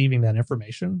of receiving that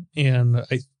information. And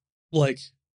I like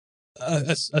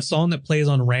a song that plays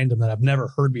on random that I've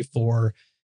never heard before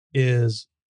is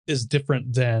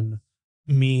different than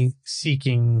me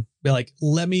seeking, like,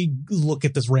 let me look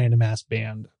at this random ass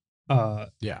band. I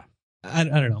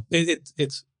don't know.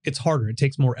 It's harder. It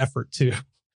takes more effort to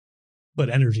put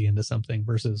energy into something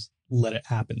versus let it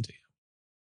happen to you.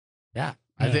 Yeah.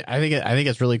 I think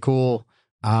it's really cool.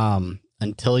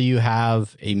 until you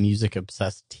have a music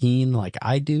obsessed teen like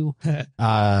I do,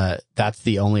 that's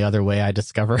the only other way I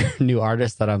discover new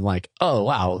artists that I'm like, oh,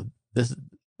 wow, this,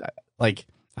 like,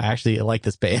 I actually like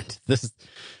this band.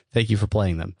 Thank you for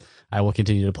playing them. I will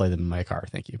continue to play them in my car.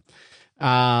 Thank you.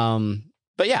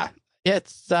 But yeah,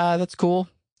 it's, that's cool.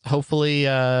 Hopefully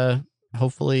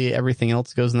everything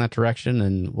else goes in that direction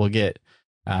and we'll get,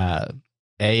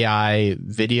 AI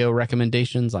video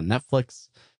recommendations on Netflix,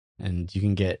 and you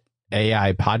can get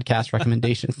AI podcast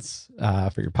recommendations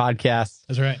for your podcast.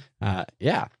 That's right.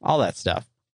 Yeah, all that stuff.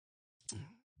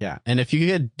 Yeah, and if you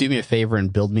could do me a favor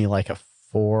and build me like a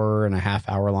 4.5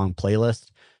 hour long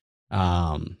playlist,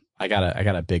 I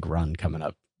got a big run coming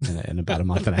up in about a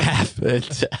month and a half.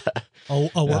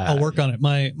 I'll work on it.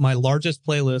 My largest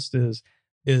playlist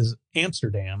is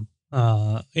Amsterdam,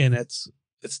 and it's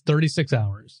 36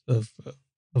 hours of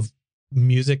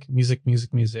music.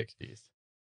 Jeez.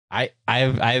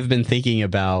 I've been thinking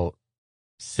about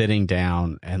sitting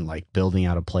down and like building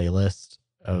out a playlist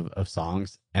of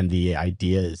songs, and the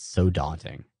idea is so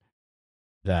daunting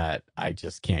that I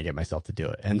just can't get myself to do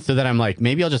it. And so then I'm like,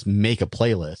 maybe I'll just make a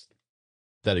playlist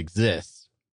that exists.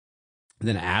 And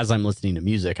then as I'm listening to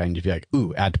music, I can just be like,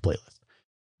 ooh, add to playlist.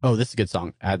 Oh, this is a good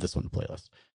song. Add this one to playlist.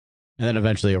 And then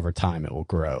eventually over time it will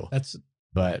grow.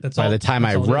 But by the time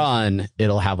I run,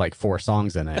 it'll have like 4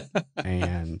 songs in it,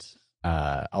 and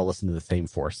I'll listen to the same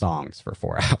 4 songs for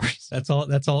 4 hours. That's all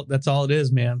it is,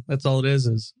 man. That's all it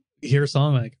is you hear a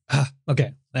song like,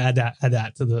 okay, add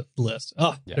that to the list.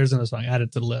 Oh, yeah. There's another song, add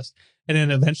it to the list. And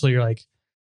then eventually you're like,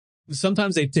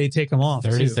 sometimes they take them off.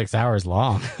 36 hours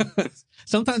long.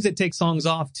 Sometimes they take songs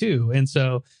off too. And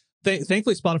so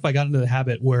thankfully Spotify got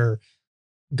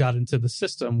into the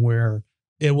system where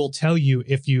it will tell you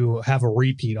if you have a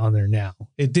repeat on there now.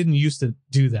 It didn't used to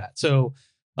do that. So,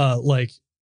 like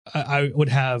I would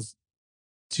have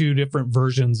 2 different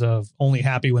versions of Only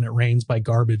Happy When It Rains by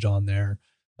Garbage on there,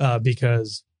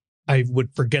 because I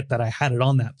would forget that I had it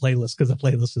on that playlist because the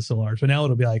playlist is so large. But now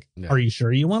it'll be like, Are you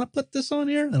sure you want to put this on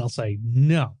here? And I'll say,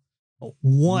 no.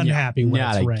 One Happy When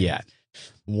It's Rains. Yet.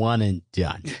 One and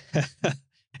done.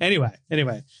 Anyway.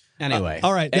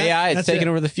 All right. AI is taking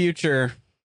over the future.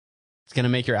 It's going to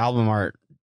make your album art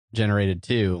generated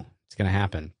too. It's going to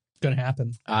happen.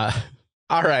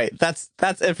 All right. That's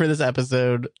it for this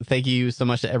episode. Thank you so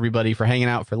much to everybody for hanging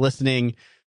out, for listening.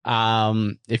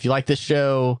 If you like this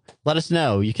show, let us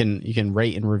know. You can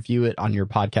rate and review it on your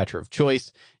podcatcher of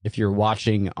choice. If you're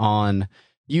watching on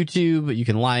YouTube, you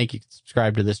can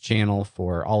subscribe to this channel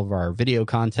for all of our video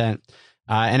content.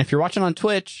 And if you're watching on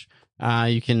Twitch,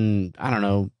 you can,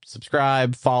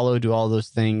 subscribe, follow, do all those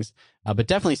things. But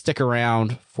definitely stick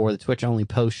around for the Twitch only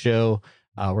post show.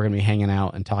 We're going to be hanging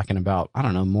out and talking about,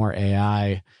 more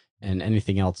AI and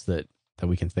anything else that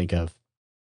we can think of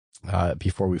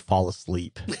before we fall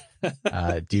asleep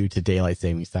due to daylight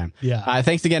savings time. Yeah.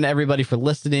 Thanks again to everybody for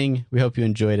listening. We hope you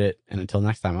enjoyed it. And until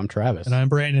next time, I'm Travis. And I'm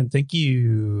Brandon. Thank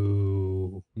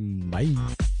you. Bye.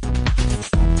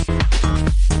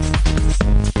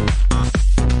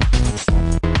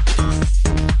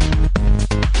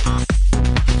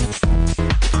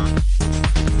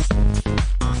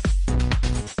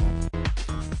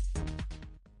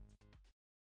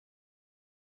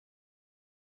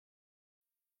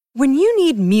 When you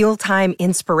need mealtime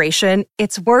inspiration,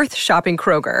 it's worth shopping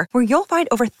Kroger, where you'll find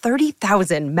over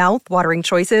 30,000 mouth-watering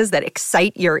choices that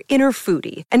excite your inner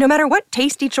foodie. And no matter what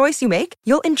tasty choice you make,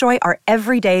 you'll enjoy our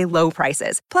everyday low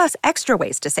prices, plus extra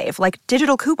ways to save, like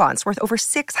digital coupons worth over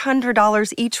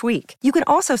 $600 each week. You can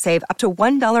also save up to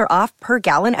 $1 off per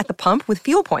gallon at the pump with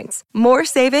fuel points. More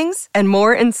savings and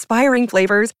more inspiring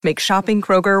flavors make shopping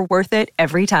Kroger worth it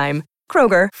every time.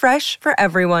 Kroger, fresh for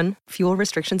everyone. Fuel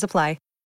restrictions apply.